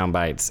gave the sound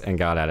bites and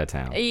got out of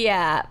town.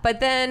 Yeah, but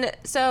then,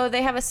 so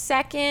they have a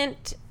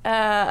second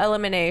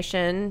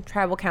elimination,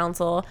 tribal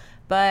council,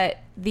 but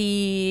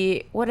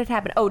what had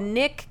happened? Oh,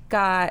 Nick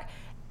got,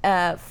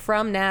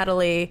 from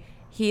Natalie,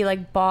 he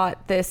like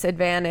bought this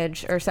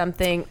advantage or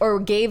something, or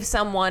gave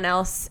someone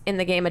else in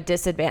the game a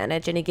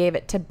disadvantage, and he gave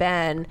it to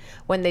Ben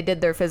when they did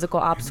their physical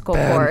obstacle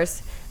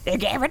course. They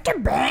gave it to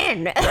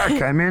Ben. Yeah,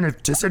 came in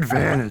at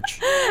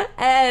disadvantage.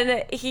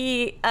 And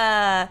he, wait,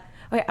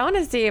 I want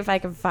to see if I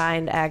can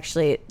find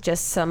actually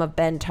just some of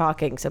Ben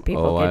talking so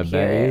people can hear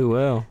it. I bet you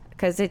will.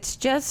 Because it's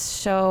just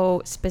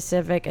so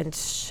specific and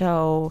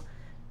so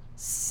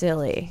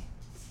silly.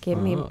 Give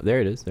me.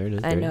 There it is.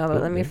 I know,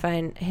 but let me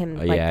find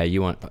him. Yeah,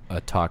 you want a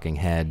talking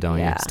head, don't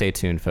you? Stay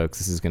tuned, folks.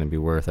 This is going to be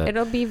worth it.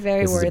 It'll be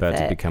very worth it. This is about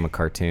to become a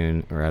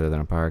cartoon rather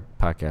than a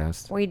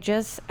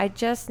podcast. I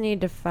just need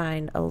to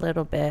find a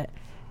little bit.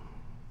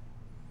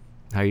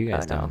 How are you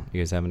guys doing? No. You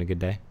guys having a good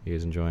day? You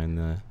guys enjoying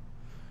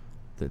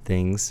the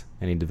things?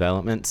 Any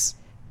developments?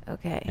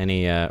 Okay.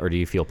 Any or do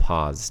you feel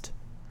paused?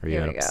 Or are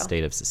you in a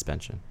state of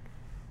suspension?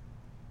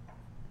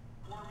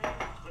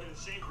 But in the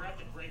same breath,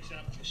 it breaks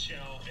up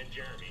Michelle and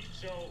Jeremy.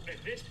 So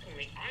at this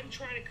point, I'm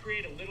trying to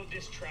create a little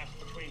distrust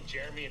between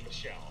Jeremy and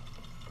Michelle.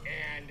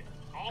 And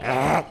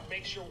I'll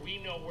make sure we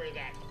know where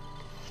that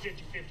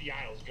 50-50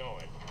 aisle's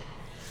going.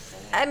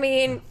 I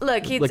mean,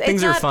 look,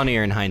 things are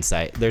funnier in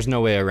hindsight. There's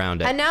no way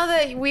around it. And now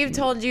that we've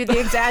told you the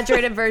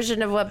exaggerated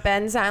version of what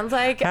Ben sounds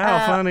like,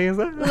 how funny is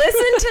that? Listen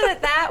to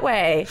it that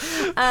way.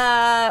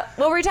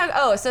 What were we talking?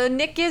 Oh, so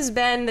Nick gives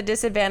Ben the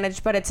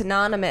disadvantage, but it's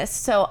anonymous.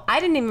 So I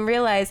didn't even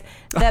realize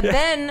that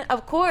Ben,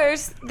 of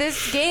course,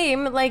 this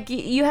game, like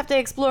you have to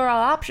explore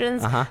all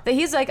options. That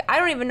he's like, I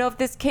don't even know if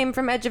this came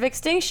from Edge of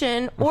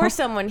Extinction or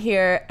someone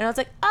here. And I was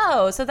like,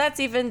 oh, so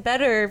that's even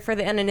better for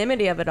the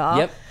anonymity of it all.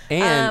 Yep.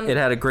 And it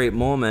had a great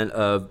moment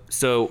of,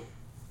 so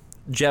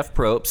Jeff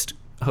Probst,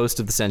 host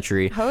of the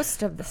century.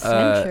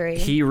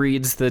 He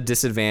reads the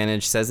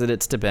disadvantage, says that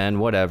it's to Ben,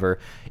 whatever.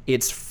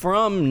 It's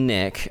from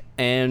Nick,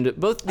 and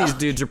both of these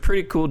dudes are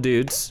pretty cool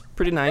dudes.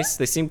 Pretty nice.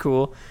 They seem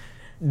cool.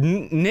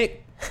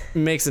 Nick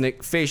makes a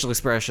facial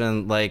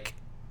expression like,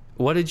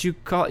 what did you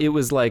call it? It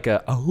was like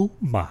a, oh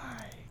my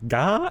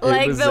God.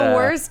 Like was, the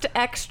worst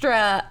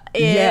extra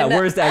in... Yeah,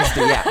 worst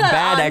extra. Yeah,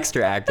 bad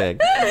extra acting.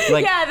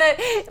 Like,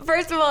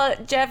 first of all,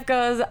 Jeff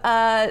goes,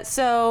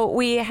 so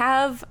we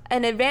have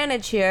an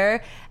advantage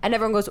here. And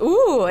everyone goes,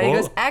 ooh. And he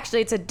goes,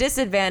 actually, it's a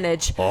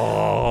disadvantage.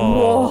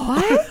 Oh.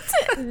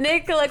 What?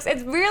 Nick looks...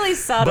 It's really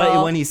subtle.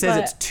 But when he says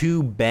it's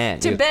to Ben.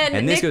 To Ben.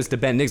 And this goes to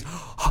Ben. Nick's...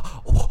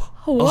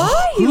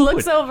 What? He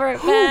looks over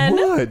at Ben.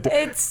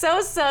 It's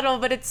so subtle,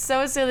 but it's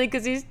so silly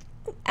because he's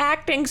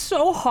acting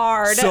so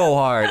hard,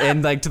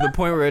 and like to the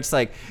point where it's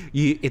like,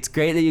 it's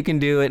great that you can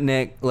do it,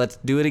 Nick. Let's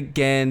do it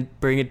again.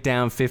 Bring it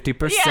down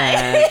 50%.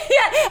 Yeah.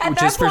 At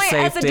that point,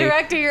 as a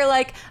director, you're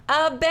like,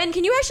 Ben,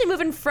 can you actually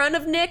move in front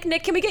of Nick?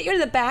 Nick, can we get you in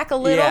the back a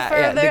little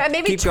further? And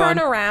maybe turn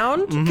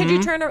around. Mm-hmm. Could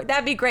you turn around?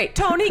 That'd be great.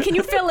 Tony, can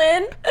you fill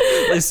in?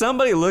 If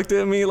somebody looked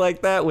at me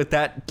like that with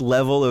that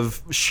level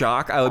of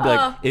shock, I would be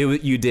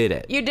like, you did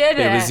it. You did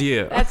it. It was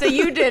you. That's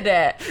you did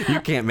it. You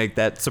can't make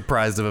that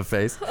surprised of a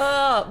face.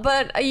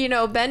 But,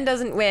 Ben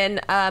doesn't win.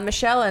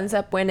 Michelle ends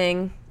up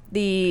winning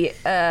the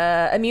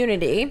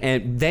immunity.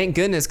 And thank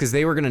goodness, because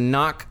they were going to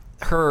knock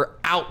her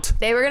out.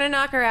 They were going to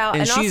knock her out.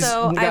 And she's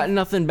also, got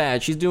nothing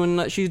bad. She's doing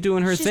her thing. She's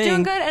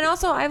doing good. And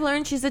also, I've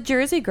learned she's a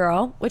Jersey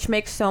girl, which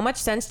makes so much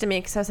sense to me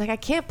because I was like, I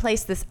can't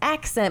place this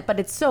accent, but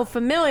it's so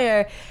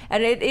familiar.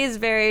 And it is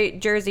very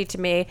Jersey to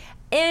me.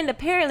 And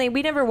apparently,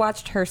 we never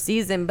watched her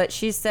season, but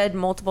she said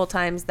multiple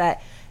times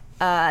that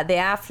the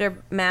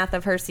aftermath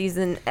of her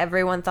season,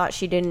 everyone thought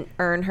she didn't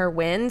earn her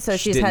win. So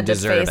she's had to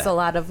face a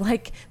lot of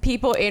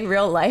people in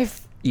real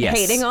life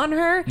hating on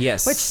her, which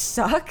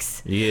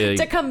sucks. Yeah.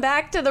 To come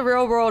back to the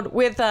real world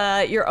with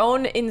your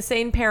own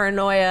insane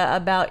paranoia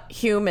about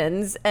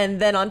humans,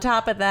 and then on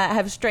top of that,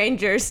 have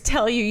strangers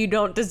tell you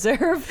don't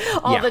deserve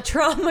all the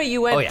trauma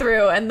you went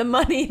through and the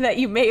money that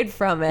you made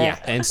from it. Yeah,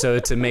 and so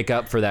to make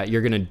up for that,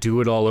 you're gonna do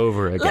it all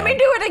over again. Let me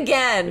do it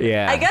again.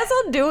 Yeah, I guess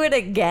I'll do it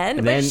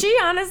again. But she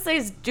honestly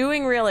is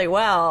doing really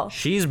well.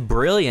 She's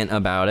brilliant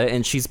about it,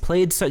 and she's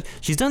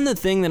done the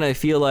thing that I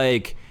feel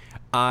like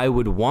I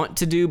would want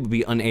to do but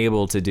be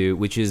unable to do,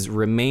 which is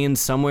remain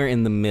somewhere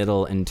in the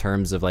middle in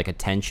terms of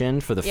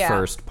attention for the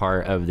first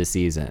part of the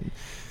season.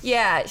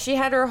 Yeah, she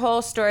had her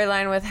whole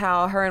storyline with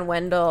how her and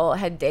Wendell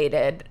had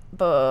dated,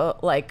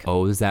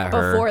 is that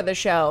her? Before the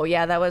show.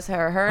 Yeah, that was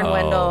her. Her and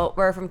Wendell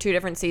were from 2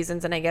 different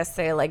seasons, and I guess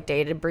they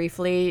dated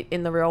briefly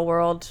in the real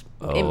world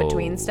in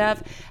between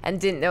stuff, and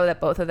didn't know that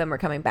both of them were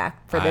coming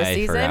back for this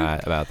season. I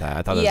forgot about that.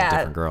 I thought that was a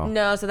different girl.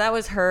 No, so that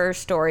was her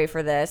story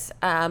for this.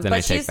 Then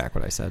I take back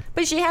what I said.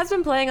 But she has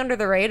been playing under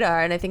the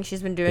radar, and I think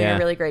she's been doing a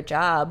really great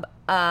job.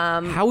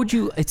 How would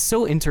you? It's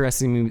so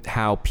interesting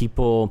how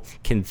people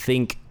can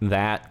think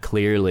that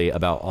clearly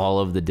about all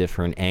of the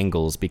different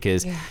angles,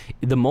 because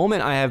the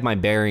moment I have my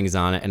bearings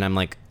on it and I'm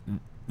like,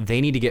 they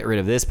need to get rid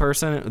of this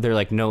person, they're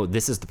like, no,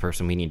 this is the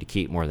person we need to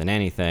keep more than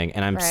anything.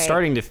 And I'm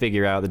starting to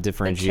figure out the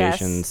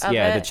differentiations.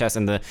 The chess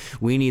and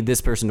we need this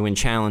person to win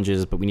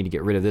challenges, but we need to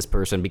get rid of this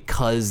person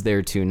because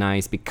they're too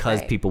nice,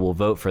 because people will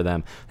vote for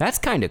them. That's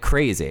kind of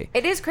crazy.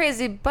 It is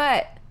crazy,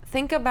 but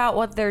think about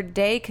what their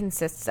day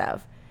consists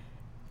of.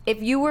 If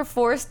you were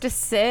forced to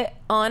sit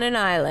on an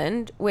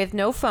island with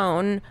no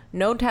phone,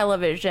 no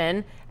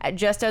television,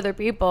 just other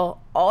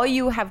people, all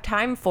you have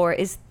time for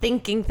is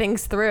thinking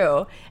things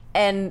through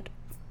and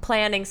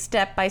planning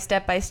step by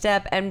step by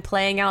step and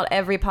playing out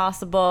every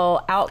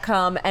possible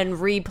outcome and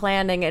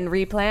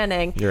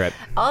replanning. You're right.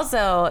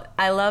 Also,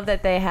 I love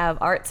that they have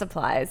art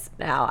supplies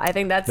now. I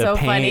think that's so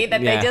funny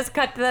that they just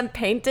cut to them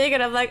painting,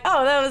 and I'm like,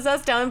 oh, that was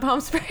us down in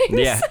Palm Springs.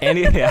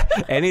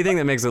 Anything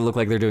that makes it look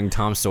like they're doing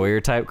Tom Sawyer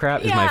type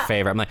crap is my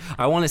favorite. I'm like,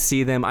 I want to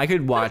see them. I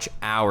could watch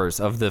hours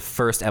of the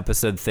first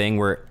episode thing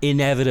where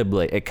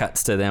inevitably it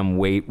cuts to them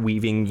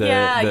weaving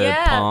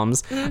the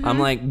palms. Mm-hmm. I'm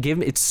like,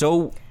 it's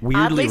so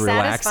weirdly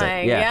relaxing.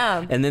 Satisfying.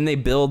 Yeah. And then they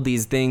build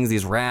these things,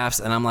 these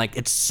rafts, and I'm like,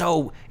 it's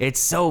so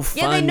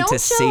fun to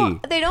see.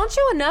 They don't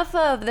show enough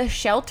of the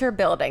shelter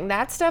building.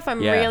 That stuff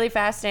I'm really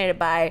fascinated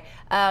by,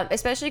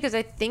 especially because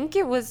I think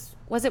was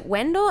it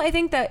Wendell? I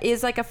think that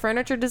is a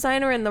furniture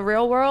designer in the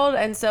real world,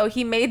 and so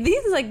he made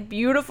these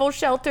beautiful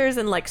shelters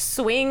and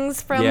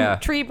swings from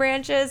tree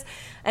branches.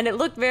 And it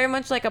looked very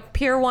much like a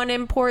Pier 1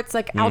 Imports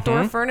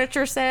outdoor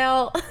furniture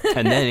sale.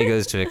 And then he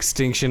goes to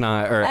Extinction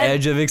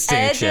Edge of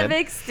Extinction. Edge of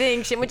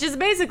Extinction, which is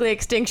basically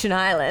Extinction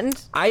Island.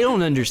 I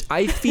don't understand.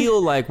 I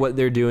feel like what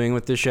they're doing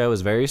with the show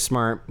is very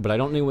smart, but I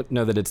don't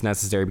know that it's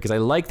necessary, because I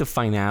like the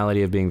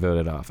finality of being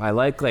voted off. I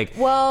like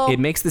it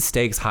makes the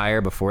stakes higher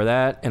before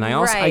that. And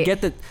I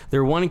get that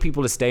they're wanting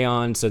people to stay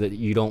on so that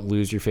you don't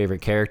lose your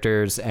favorite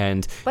characters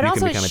and you can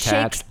become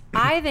attached.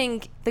 I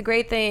think the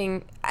great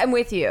thing, I'm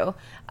with you.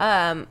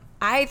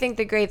 I think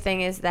the great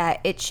thing is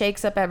that it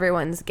shakes up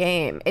everyone's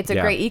game. It's a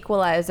great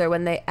equalizer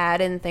when they add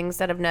in things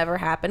that have never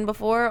happened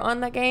before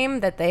on the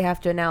game that they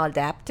have to now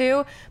adapt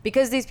to,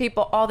 because these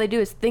people, all they do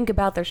is think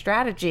about their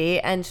strategy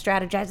and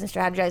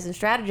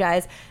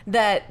strategize,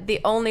 that the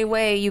only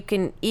way you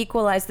can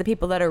equalize the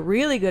people that are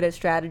really good at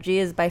strategy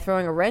is by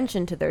throwing a wrench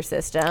into their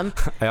system.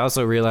 I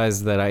also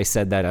realized that I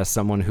said that as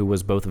someone who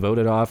was both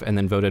voted off and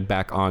then voted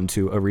back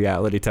onto a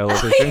reality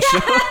television show.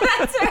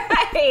 That's right.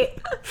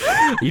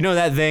 You know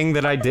that thing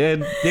that I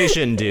did? They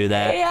shouldn't do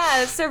that.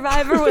 Yeah,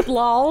 Survivor with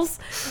lols.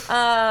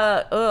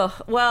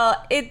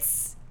 Well,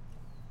 it's...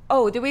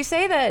 Oh, did we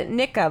say that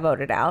Nick got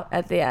voted out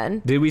at the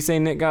end? Did we say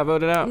Nick got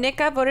voted out? Nick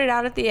got voted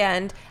out at the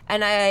end,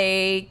 and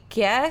I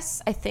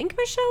think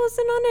Michelle was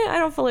in on it. I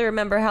don't fully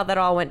remember how that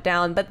all went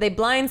down, but they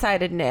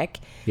blindsided Nick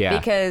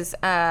because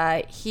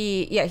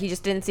he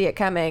just didn't see it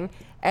coming,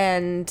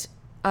 and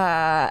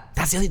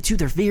that's the other too.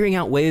 They're figuring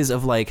out ways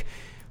of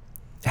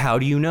how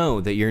do you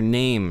know that your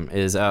name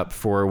is up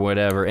for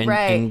whatever?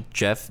 And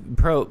Jeff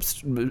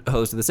Probst,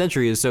 host of The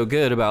Century, is so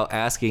good about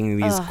asking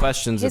these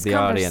questions that the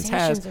audience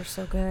has. His conversations are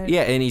so good.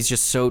 Yeah, and he's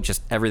just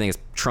everything is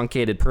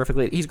truncated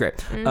perfectly. He's great.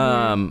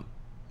 Mm-hmm.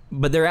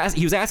 But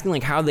he was asking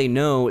like how they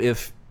know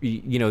if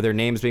their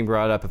name's being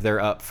brought up, if they're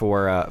up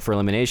for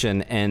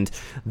elimination, and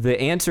the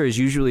answer is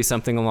usually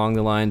something along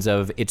the lines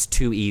of it's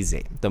too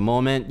easy. The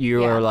moment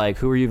you are like,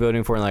 who are you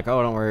voting for? And like,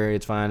 oh, don't worry,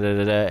 it's fine.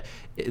 Da, da, da.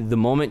 The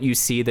moment you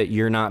see that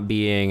you're not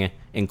being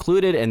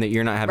included and that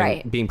you're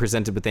not being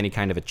presented with any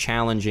kind of a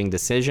challenging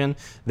decision,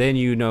 then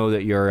you know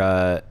that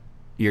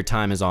your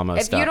time is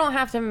almost up. If you don't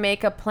have to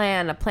make a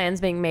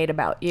plan's being made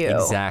about you.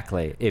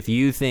 Exactly. If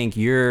you think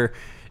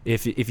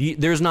if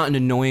there's not an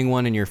annoying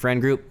one in your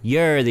friend group,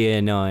 you're the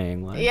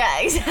annoying one. Yeah,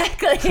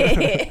 exactly.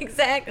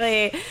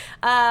 Exactly.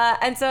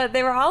 And so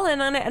they were all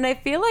in on it. And I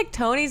feel like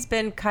Tony's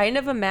been kind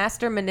of a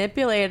master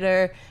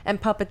manipulator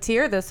and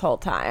puppeteer this whole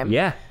time.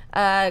 Yeah.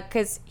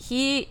 Because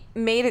he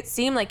made it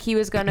seem like he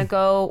was going to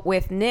go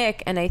with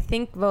Nick, and I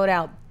think vote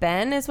out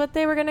Ben is what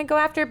they were going to go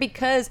after,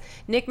 because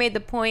Nick made the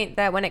point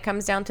that when it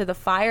comes down to the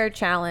fire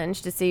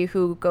challenge to see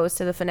who goes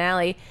to the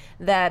finale,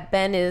 that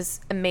Ben is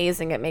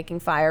amazing at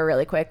making fire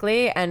really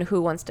quickly, and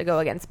who wants to go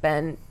against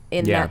Ben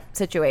in that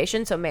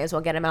situation, so may as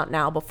well get him out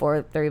now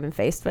before they're even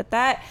faced with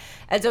that.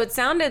 And so it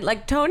sounded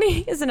like Tony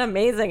is an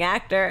amazing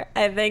actor.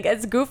 I think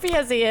as goofy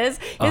as he is,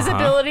 his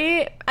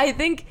ability, I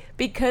think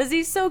because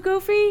he's so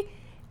goofy,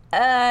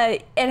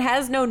 it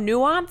has no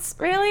nuance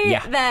really.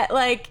 That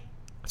like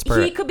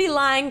he could be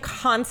lying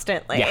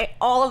constantly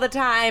all of the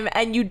time,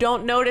 and you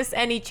don't notice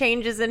any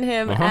changes in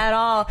him at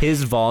all.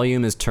 His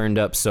volume is turned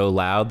up so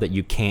loud that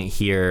you can't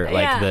hear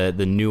like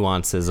the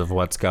nuances of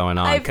what's going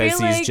on, because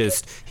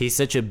he's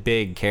such a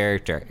big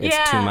character.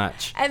 It's too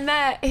much. And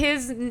that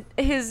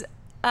his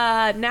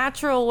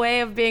natural way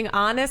of being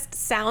honest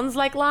sounds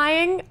like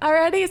lying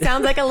already. It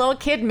sounds like a little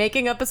kid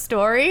making up a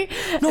story.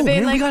 No,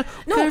 being man,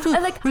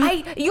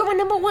 you're my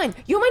number one.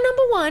 You're my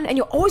number one, and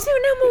you're always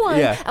my number one.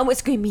 Yeah. And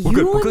it's going to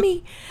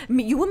be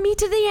you and me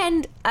to the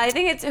end. I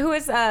think it's who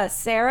is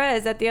Sarah?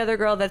 Is that the other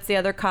girl? That's the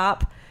other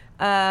cop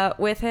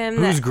with him.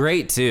 Who's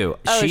great too.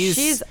 Oh,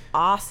 she's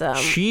awesome.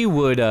 She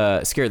would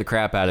scare the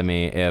crap out of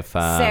me if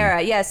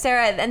Sarah.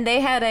 And they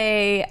had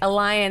a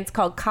alliance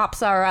called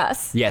Cops R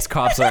Us. Yes,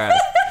 Cops R Us.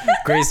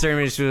 Grace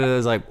Sturman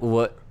was like,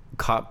 "What?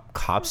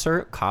 Cops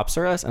are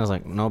us?" And I was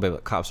like, "No,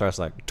 babe, Cops R Us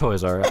like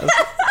Toys R Us."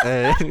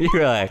 And you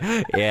were like,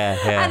 "Yeah."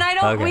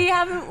 And we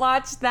haven't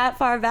watched that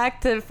far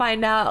back to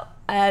find out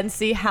and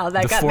see how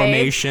that got made.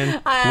 The formation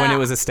when it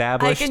was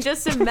established. I can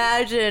just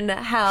imagine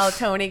how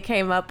Tony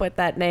came up with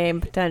that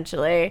name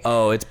potentially.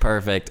 Oh, it's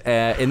perfect.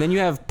 And then you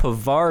have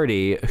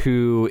Parvati,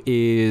 who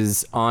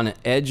is on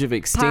edge of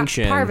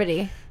extinction.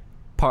 Parvati.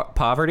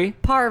 Parvati,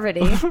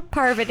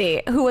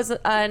 who was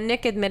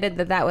Nick admitted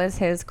that was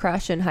his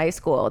crush in high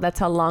school. That's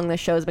how long the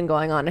show's been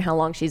going on and how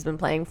long she's been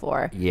playing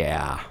for.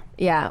 Yeah.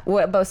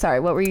 What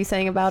were you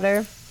saying about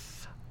her?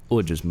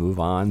 We'll just move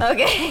on.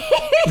 Okay.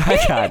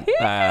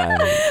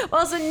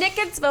 Well, so Nick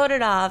gets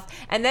voted off,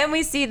 and then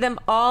we see them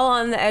all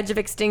on the edge of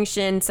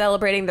extinction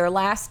celebrating their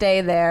last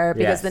day there,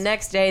 because the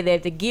next day they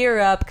have to gear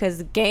up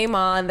because game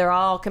on. They're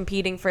all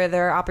competing for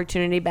their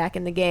opportunity back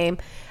in the game.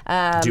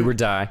 Do or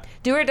die.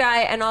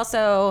 And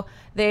also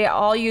they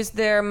all use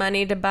their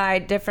money to buy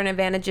different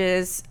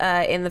advantages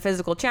in the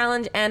physical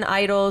challenge and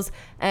idols.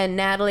 And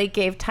Natalie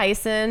gave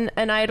Tyson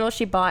an idol.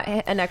 She bought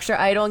an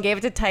extra idol and gave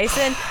it to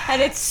Tyson.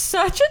 And it's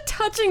such a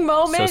touching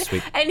moment. So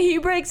sweet. And he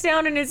breaks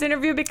down in his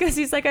interview because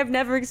he's like, I've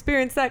never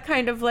experienced that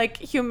kind of like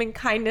human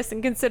kindness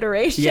and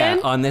consideration. Yeah,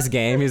 on this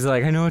game, he's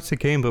like, I know it's a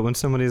game, but when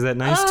somebody's that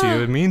nice to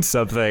you, it means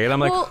something. And I'm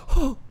like,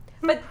 oh.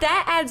 But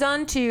that adds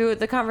on to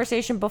the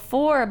conversation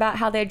before about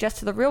how they adjust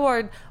to the real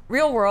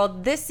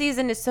world. This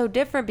season is so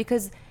different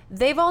because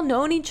they've all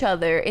known each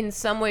other in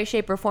some way,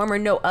 shape, or form, or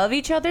know of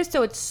each other.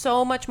 So it's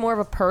so much more of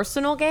a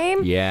personal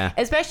game. Yeah.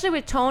 Especially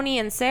with Tony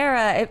and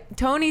Sarah.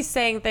 Tony's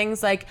saying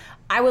things like,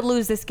 I would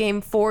lose this game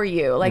for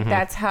you. Like,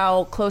 that's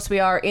how close we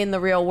are in the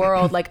real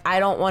world. Like, I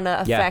don't want to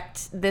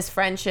affect this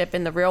friendship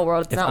in the real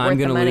world. It's not worth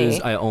the money. If I'm going to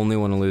lose, I only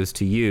want to lose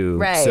to you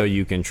so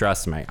you can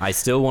trust me. I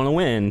still want to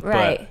win.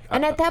 Right. But,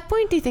 and at that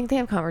point, do you think they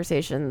have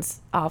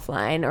conversations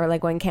offline or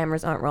like when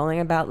cameras aren't rolling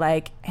about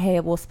like, hey,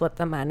 we'll split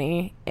the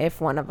money if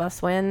one of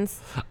us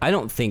wins? I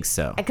don't think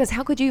so. Because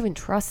how could you even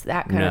trust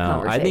that kind of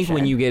conversation? I think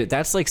when you get it,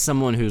 that's like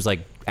someone who's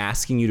like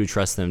asking you to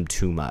trust them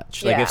too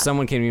much. Like if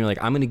someone came to you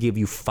like, I'm going to give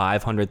you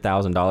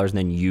 $500,000 and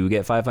then you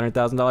get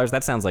 $500,000,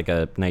 that sounds like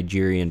a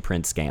Nigerian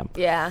prince scam.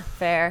 Yeah,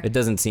 fair. It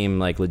doesn't seem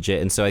like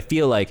legit. And so I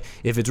feel like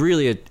if it's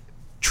really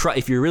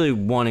if you're really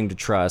wanting to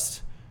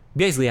trust, you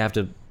basically have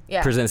to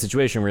present a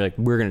situation where you're like,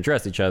 we're going to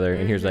trust each other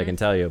and here's what I can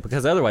tell you.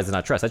 Because otherwise it's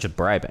not trust. That's just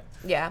bribing.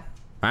 Yeah.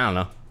 I don't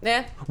know.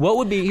 Yeah. What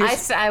would be...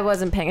 I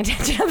wasn't paying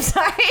attention. I'm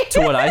sorry.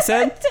 To what I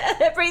said?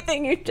 To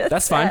everything you just said.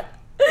 That's fine.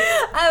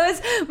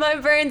 My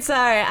brain,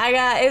 sorry.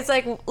 It's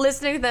like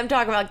listening to them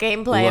talk about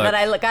gameplay that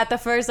I got the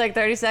first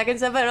 30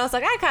 seconds of it and I was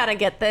like, I kind of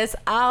get this.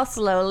 I'll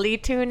slowly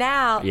tune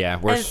out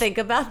and think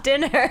about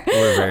dinner.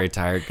 We're very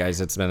tired,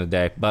 guys. It's been a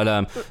day. But,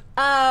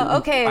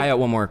 okay. I got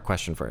one more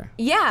question for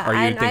you. Yeah,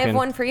 I have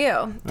one for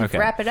you to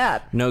wrap it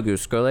up. No,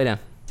 Goose, go lay down.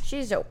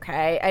 She's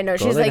okay. I know.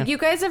 She's like, you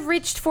guys have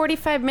reached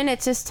 45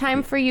 minutes. It's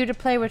time for you to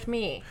play with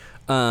me.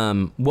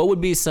 What would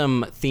be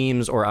some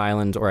themes or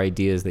islands or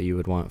ideas that you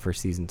would want for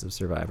Seasons of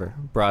Survivor,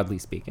 broadly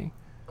speaking?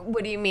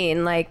 What do you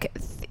mean? Like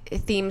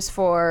themes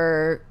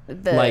for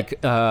the...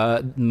 Like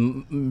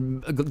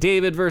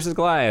David versus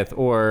Goliath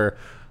or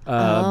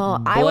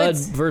blood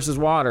versus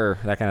water,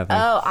 that kind of thing.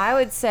 Oh, I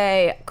would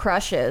say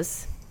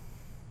crushes.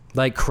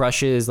 Like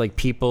crushes, like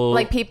people...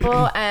 Like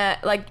people,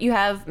 like you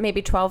have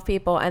maybe 12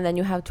 people and then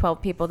you have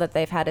 12 people that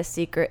they've had as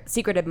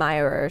secret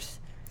admirers.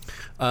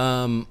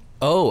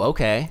 Oh,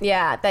 okay.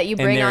 Yeah, that you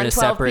bring on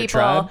 12 people.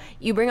 Tribe?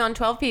 You bring on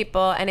 12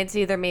 people, and it's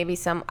either maybe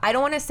some... I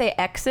don't want to say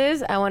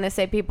exes. I want to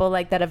say people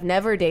that have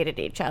never dated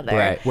each other.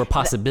 Right, where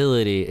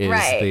possibility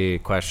is the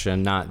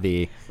question, not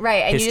the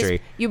history.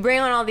 And you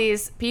bring on all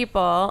these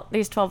people,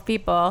 these 12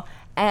 people,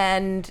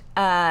 and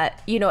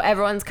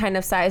everyone's kind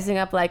of sizing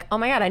up like, oh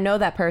my god, I know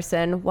that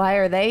person, why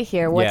are they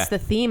here, what's the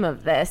theme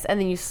of this? And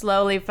then you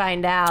slowly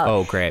find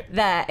out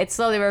that it's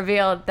slowly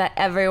revealed that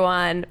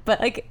everyone, but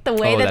the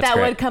way that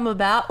would come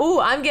about,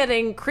 I'm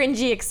getting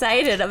cringy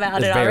excited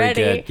about it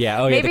already. Good.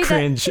 Yeah, the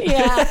cringe.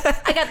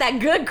 I got that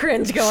good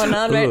cringe going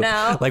on right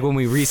now. Like when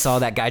we resaw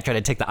that guy try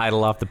to take the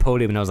idol off the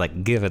podium and I was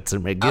like, give it to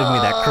me, give me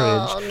that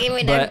cringe. Give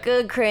me that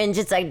good cringe.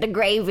 It's like the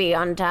gravy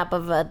on top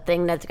of a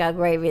thing that's got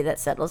gravy that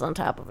settles on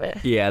top of it.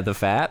 Yeah, the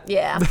fat.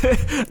 Yeah.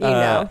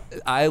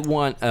 I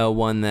want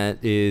one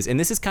that is, and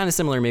this is kind of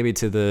similar maybe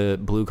to the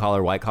blue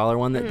collar, white collar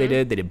one that they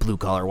did. They did blue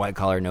collar, white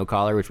collar, no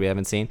collar, which we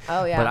haven't seen.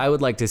 Oh, yeah. But I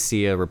would like to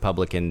see a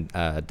Republican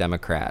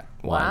Democrat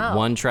one. Wow.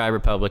 One tribe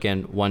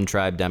Republican, one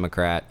tribe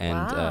Democrat,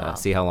 and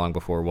see how long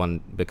before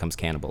one becomes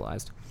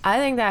cannibalized. I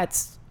think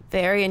that's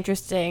very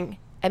interesting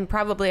and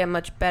probably a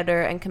much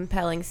better and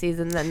compelling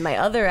season than my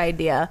other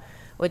idea,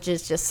 which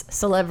is just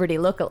celebrity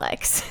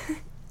lookalikes.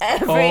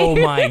 Oh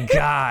my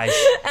gosh.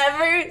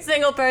 Every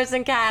single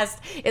person cast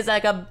is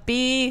like a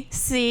B,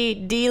 C,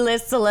 D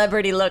list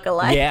celebrity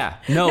lookalike. Yeah.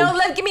 No,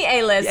 give me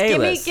A-list.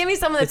 Give me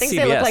someone that thinks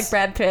they look like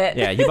Brad Pitt.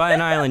 Yeah, you buy an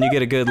island, you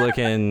get a good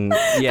looking.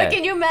 Yeah. But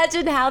can you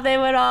imagine how they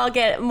would all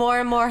get more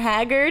and more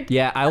haggard?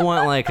 Yeah, I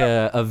want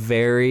a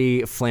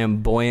very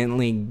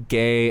flamboyantly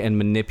gay and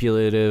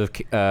manipulative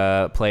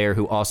player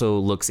who also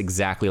looks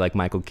exactly like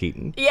Michael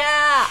Keaton.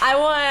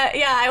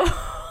 I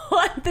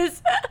want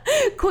this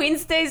Queen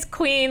Stays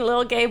Queen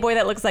little gay boy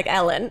that looks like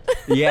Ellen.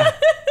 Yeah,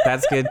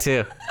 that's good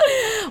too.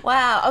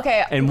 Wow,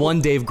 okay. And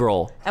one Dave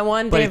Grohl.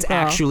 But it's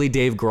actually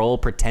Dave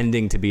Grohl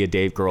pretending to be a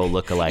Dave Grohl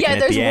lookalike. Yeah,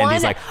 and at the end,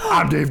 he's like,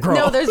 I'm Dave Grohl.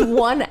 No, there's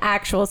one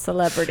actual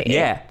celebrity.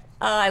 Yeah.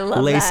 Oh, I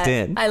love Laced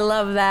that. in. I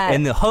love that.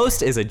 And the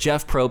host is a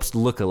Jeff Probst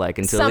lookalike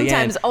until the end.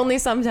 Sometimes, only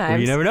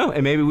sometimes. You never know.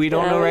 And maybe we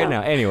don't know right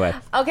now. Anyway.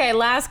 Okay,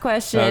 last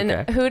question.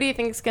 Okay. Who do you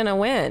think's going to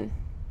win?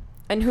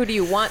 And who do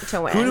you want to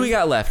win? Who do we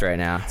got left right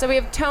now? So we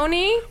have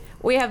Tony,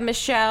 we have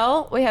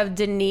Michelle, we have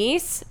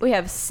Denise, we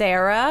have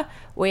Sarah,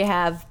 we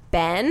have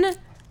Ben,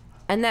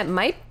 and that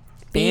might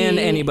be... And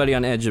anybody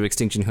on Edge of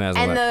Extinction who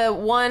hasn't left. And the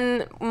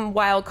one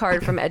wild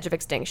card from Edge of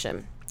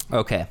Extinction.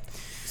 Okay.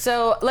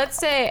 So let's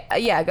say,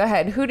 go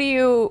ahead. Who do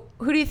you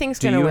think's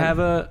going to win? Do you have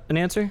an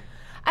answer?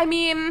 I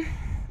mean,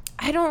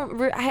 I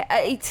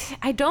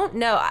don't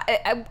know.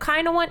 I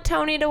kind of want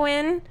Tony to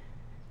win.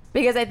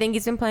 Because I think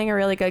he's been playing a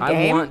really good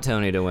game. I want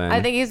Tony to win. I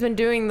think he's been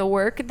doing the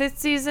work this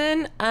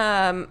season.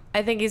 I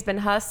think he's been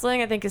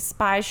hustling. I think his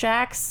Spy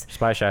Shacks.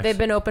 They've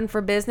been open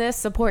for business.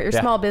 Support your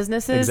small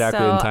businesses.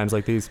 Exactly, in times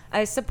like these.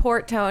 I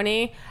support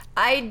Tony.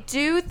 I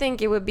do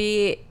think it would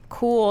be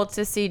cool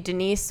to see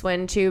Denise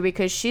win too,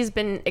 because she's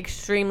been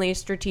extremely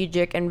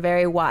strategic and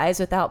very wise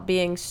without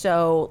being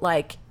so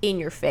in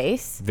your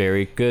face.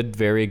 Very good,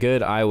 very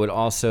good. I would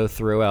also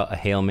throw out a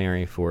Hail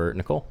Mary for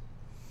Nicole.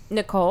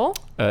 Nicole?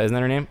 Isn't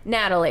that her name?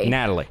 Natalie.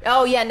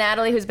 Oh, yeah,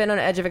 Natalie, who's been on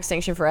Edge of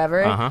Extinction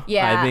forever. Uh-huh.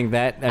 Yeah. I think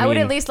that... I would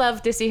at least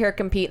love to see her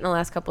compete in the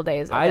last couple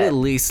days. At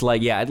least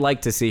I'd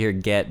like to see her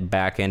get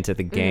back into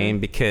the game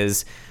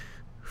because,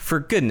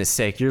 for goodness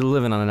sake, you're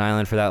living on an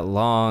island for that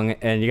long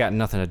and you got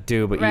nothing to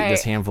do but eat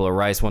this handful of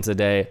rice once a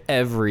day.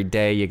 Every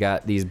day you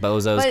got these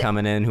bozos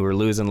coming in who are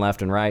losing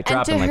left and right,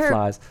 dropping like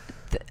flies.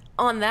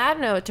 On that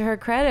note, to her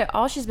credit,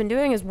 all she's been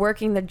doing is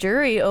working the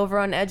jury over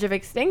on Edge of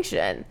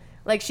Extinction.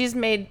 She's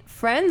made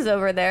friends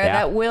over there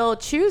that will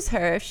choose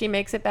her if she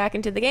makes it back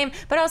into the game.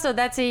 But also,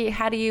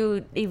 how do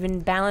you even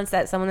balance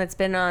that? Someone that's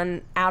been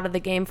out of the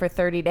game for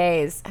 30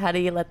 days, how do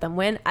you let them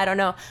win? I don't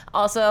know.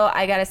 Also,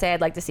 I gotta say,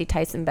 I'd like to see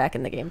Tyson back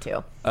in the game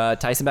too.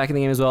 Tyson back in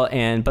the game as well.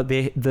 But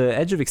the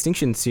Edge of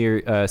Extinction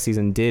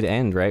season did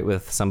end, right,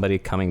 with somebody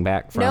coming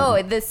back from...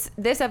 No, this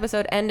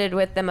episode ended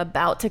with them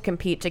about to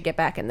compete to get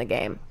back in the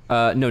game.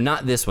 No,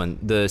 not this one.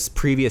 The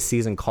previous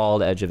season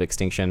called Edge of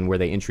Extinction, where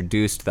they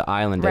introduced the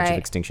island Edge of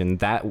Extinction.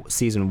 That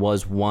season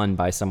was won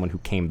by someone who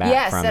came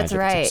back from Edge of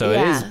Extinction. So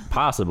it is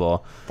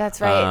possible. That's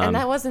right. And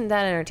that wasn't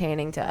that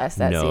entertaining to us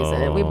that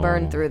season. We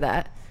burned through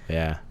that.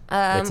 Yeah.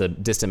 It's a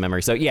distant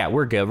memory. So, yeah,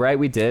 we're good, right?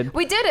 We did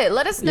it.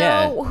 Let us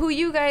know who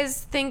you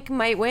guys think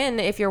might win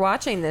if you're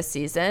watching this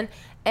season.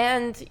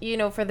 And, you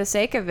know, for the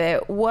sake of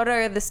it, what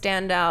are the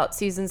standout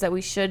seasons that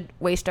we should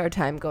waste our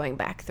time going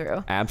back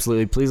through?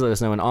 Absolutely. Please let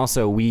us know. And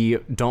also, we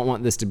don't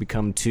want this to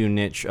become too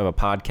niche of a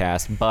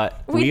podcast,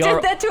 but we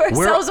did that to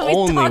ourselves when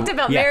we talked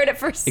about Married at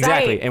First Sight.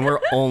 Exactly. And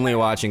we're only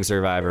watching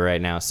Survivor right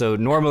now. So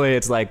normally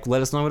it's like,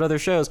 let us know what other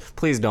shows.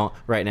 Please don't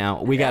right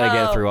now. We got to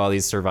get through all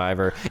these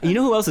Survivor. And you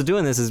know who else is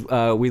doing this is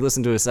we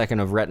listened to a second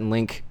of Rhett and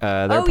Link,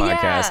 their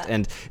podcast.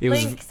 And it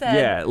was,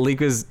 Link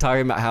was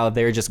talking about how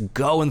they're just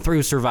going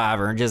through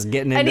Survivor and just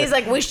getting and he's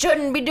like, we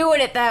shouldn't be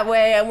doing it that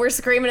way. And we're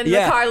screaming in the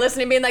car,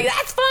 listening, being like,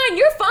 that's fine.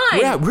 You're fine.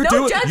 Yeah, we're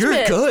doing judgment.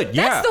 You're good.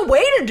 Yeah. That's the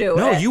way to do it.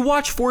 No, you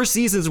watch 4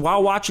 seasons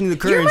while watching the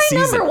current season.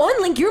 You're my number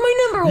one, Link. You're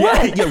my number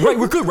one. Yeah, right.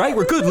 We're good, right?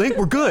 We're good, Link.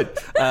 We're good.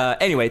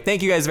 Anyway,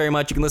 thank you guys very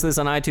much. You can listen to this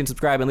on iTunes,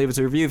 subscribe, and leave us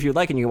a review if you'd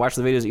like. And you can watch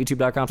the videos at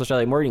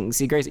youtube.com/LA You can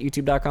see Grace at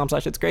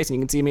youtube.com/itsgrace. And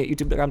you can see me at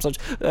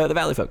youtube.com/The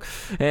Valley Folk.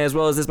 As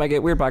well as This Might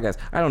Get Weird podcast.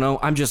 I don't know.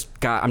 I'm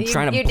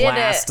trying to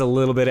blast a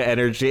little bit of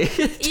energy.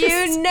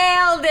 You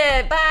nailed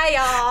it. Bye,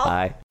 y'all.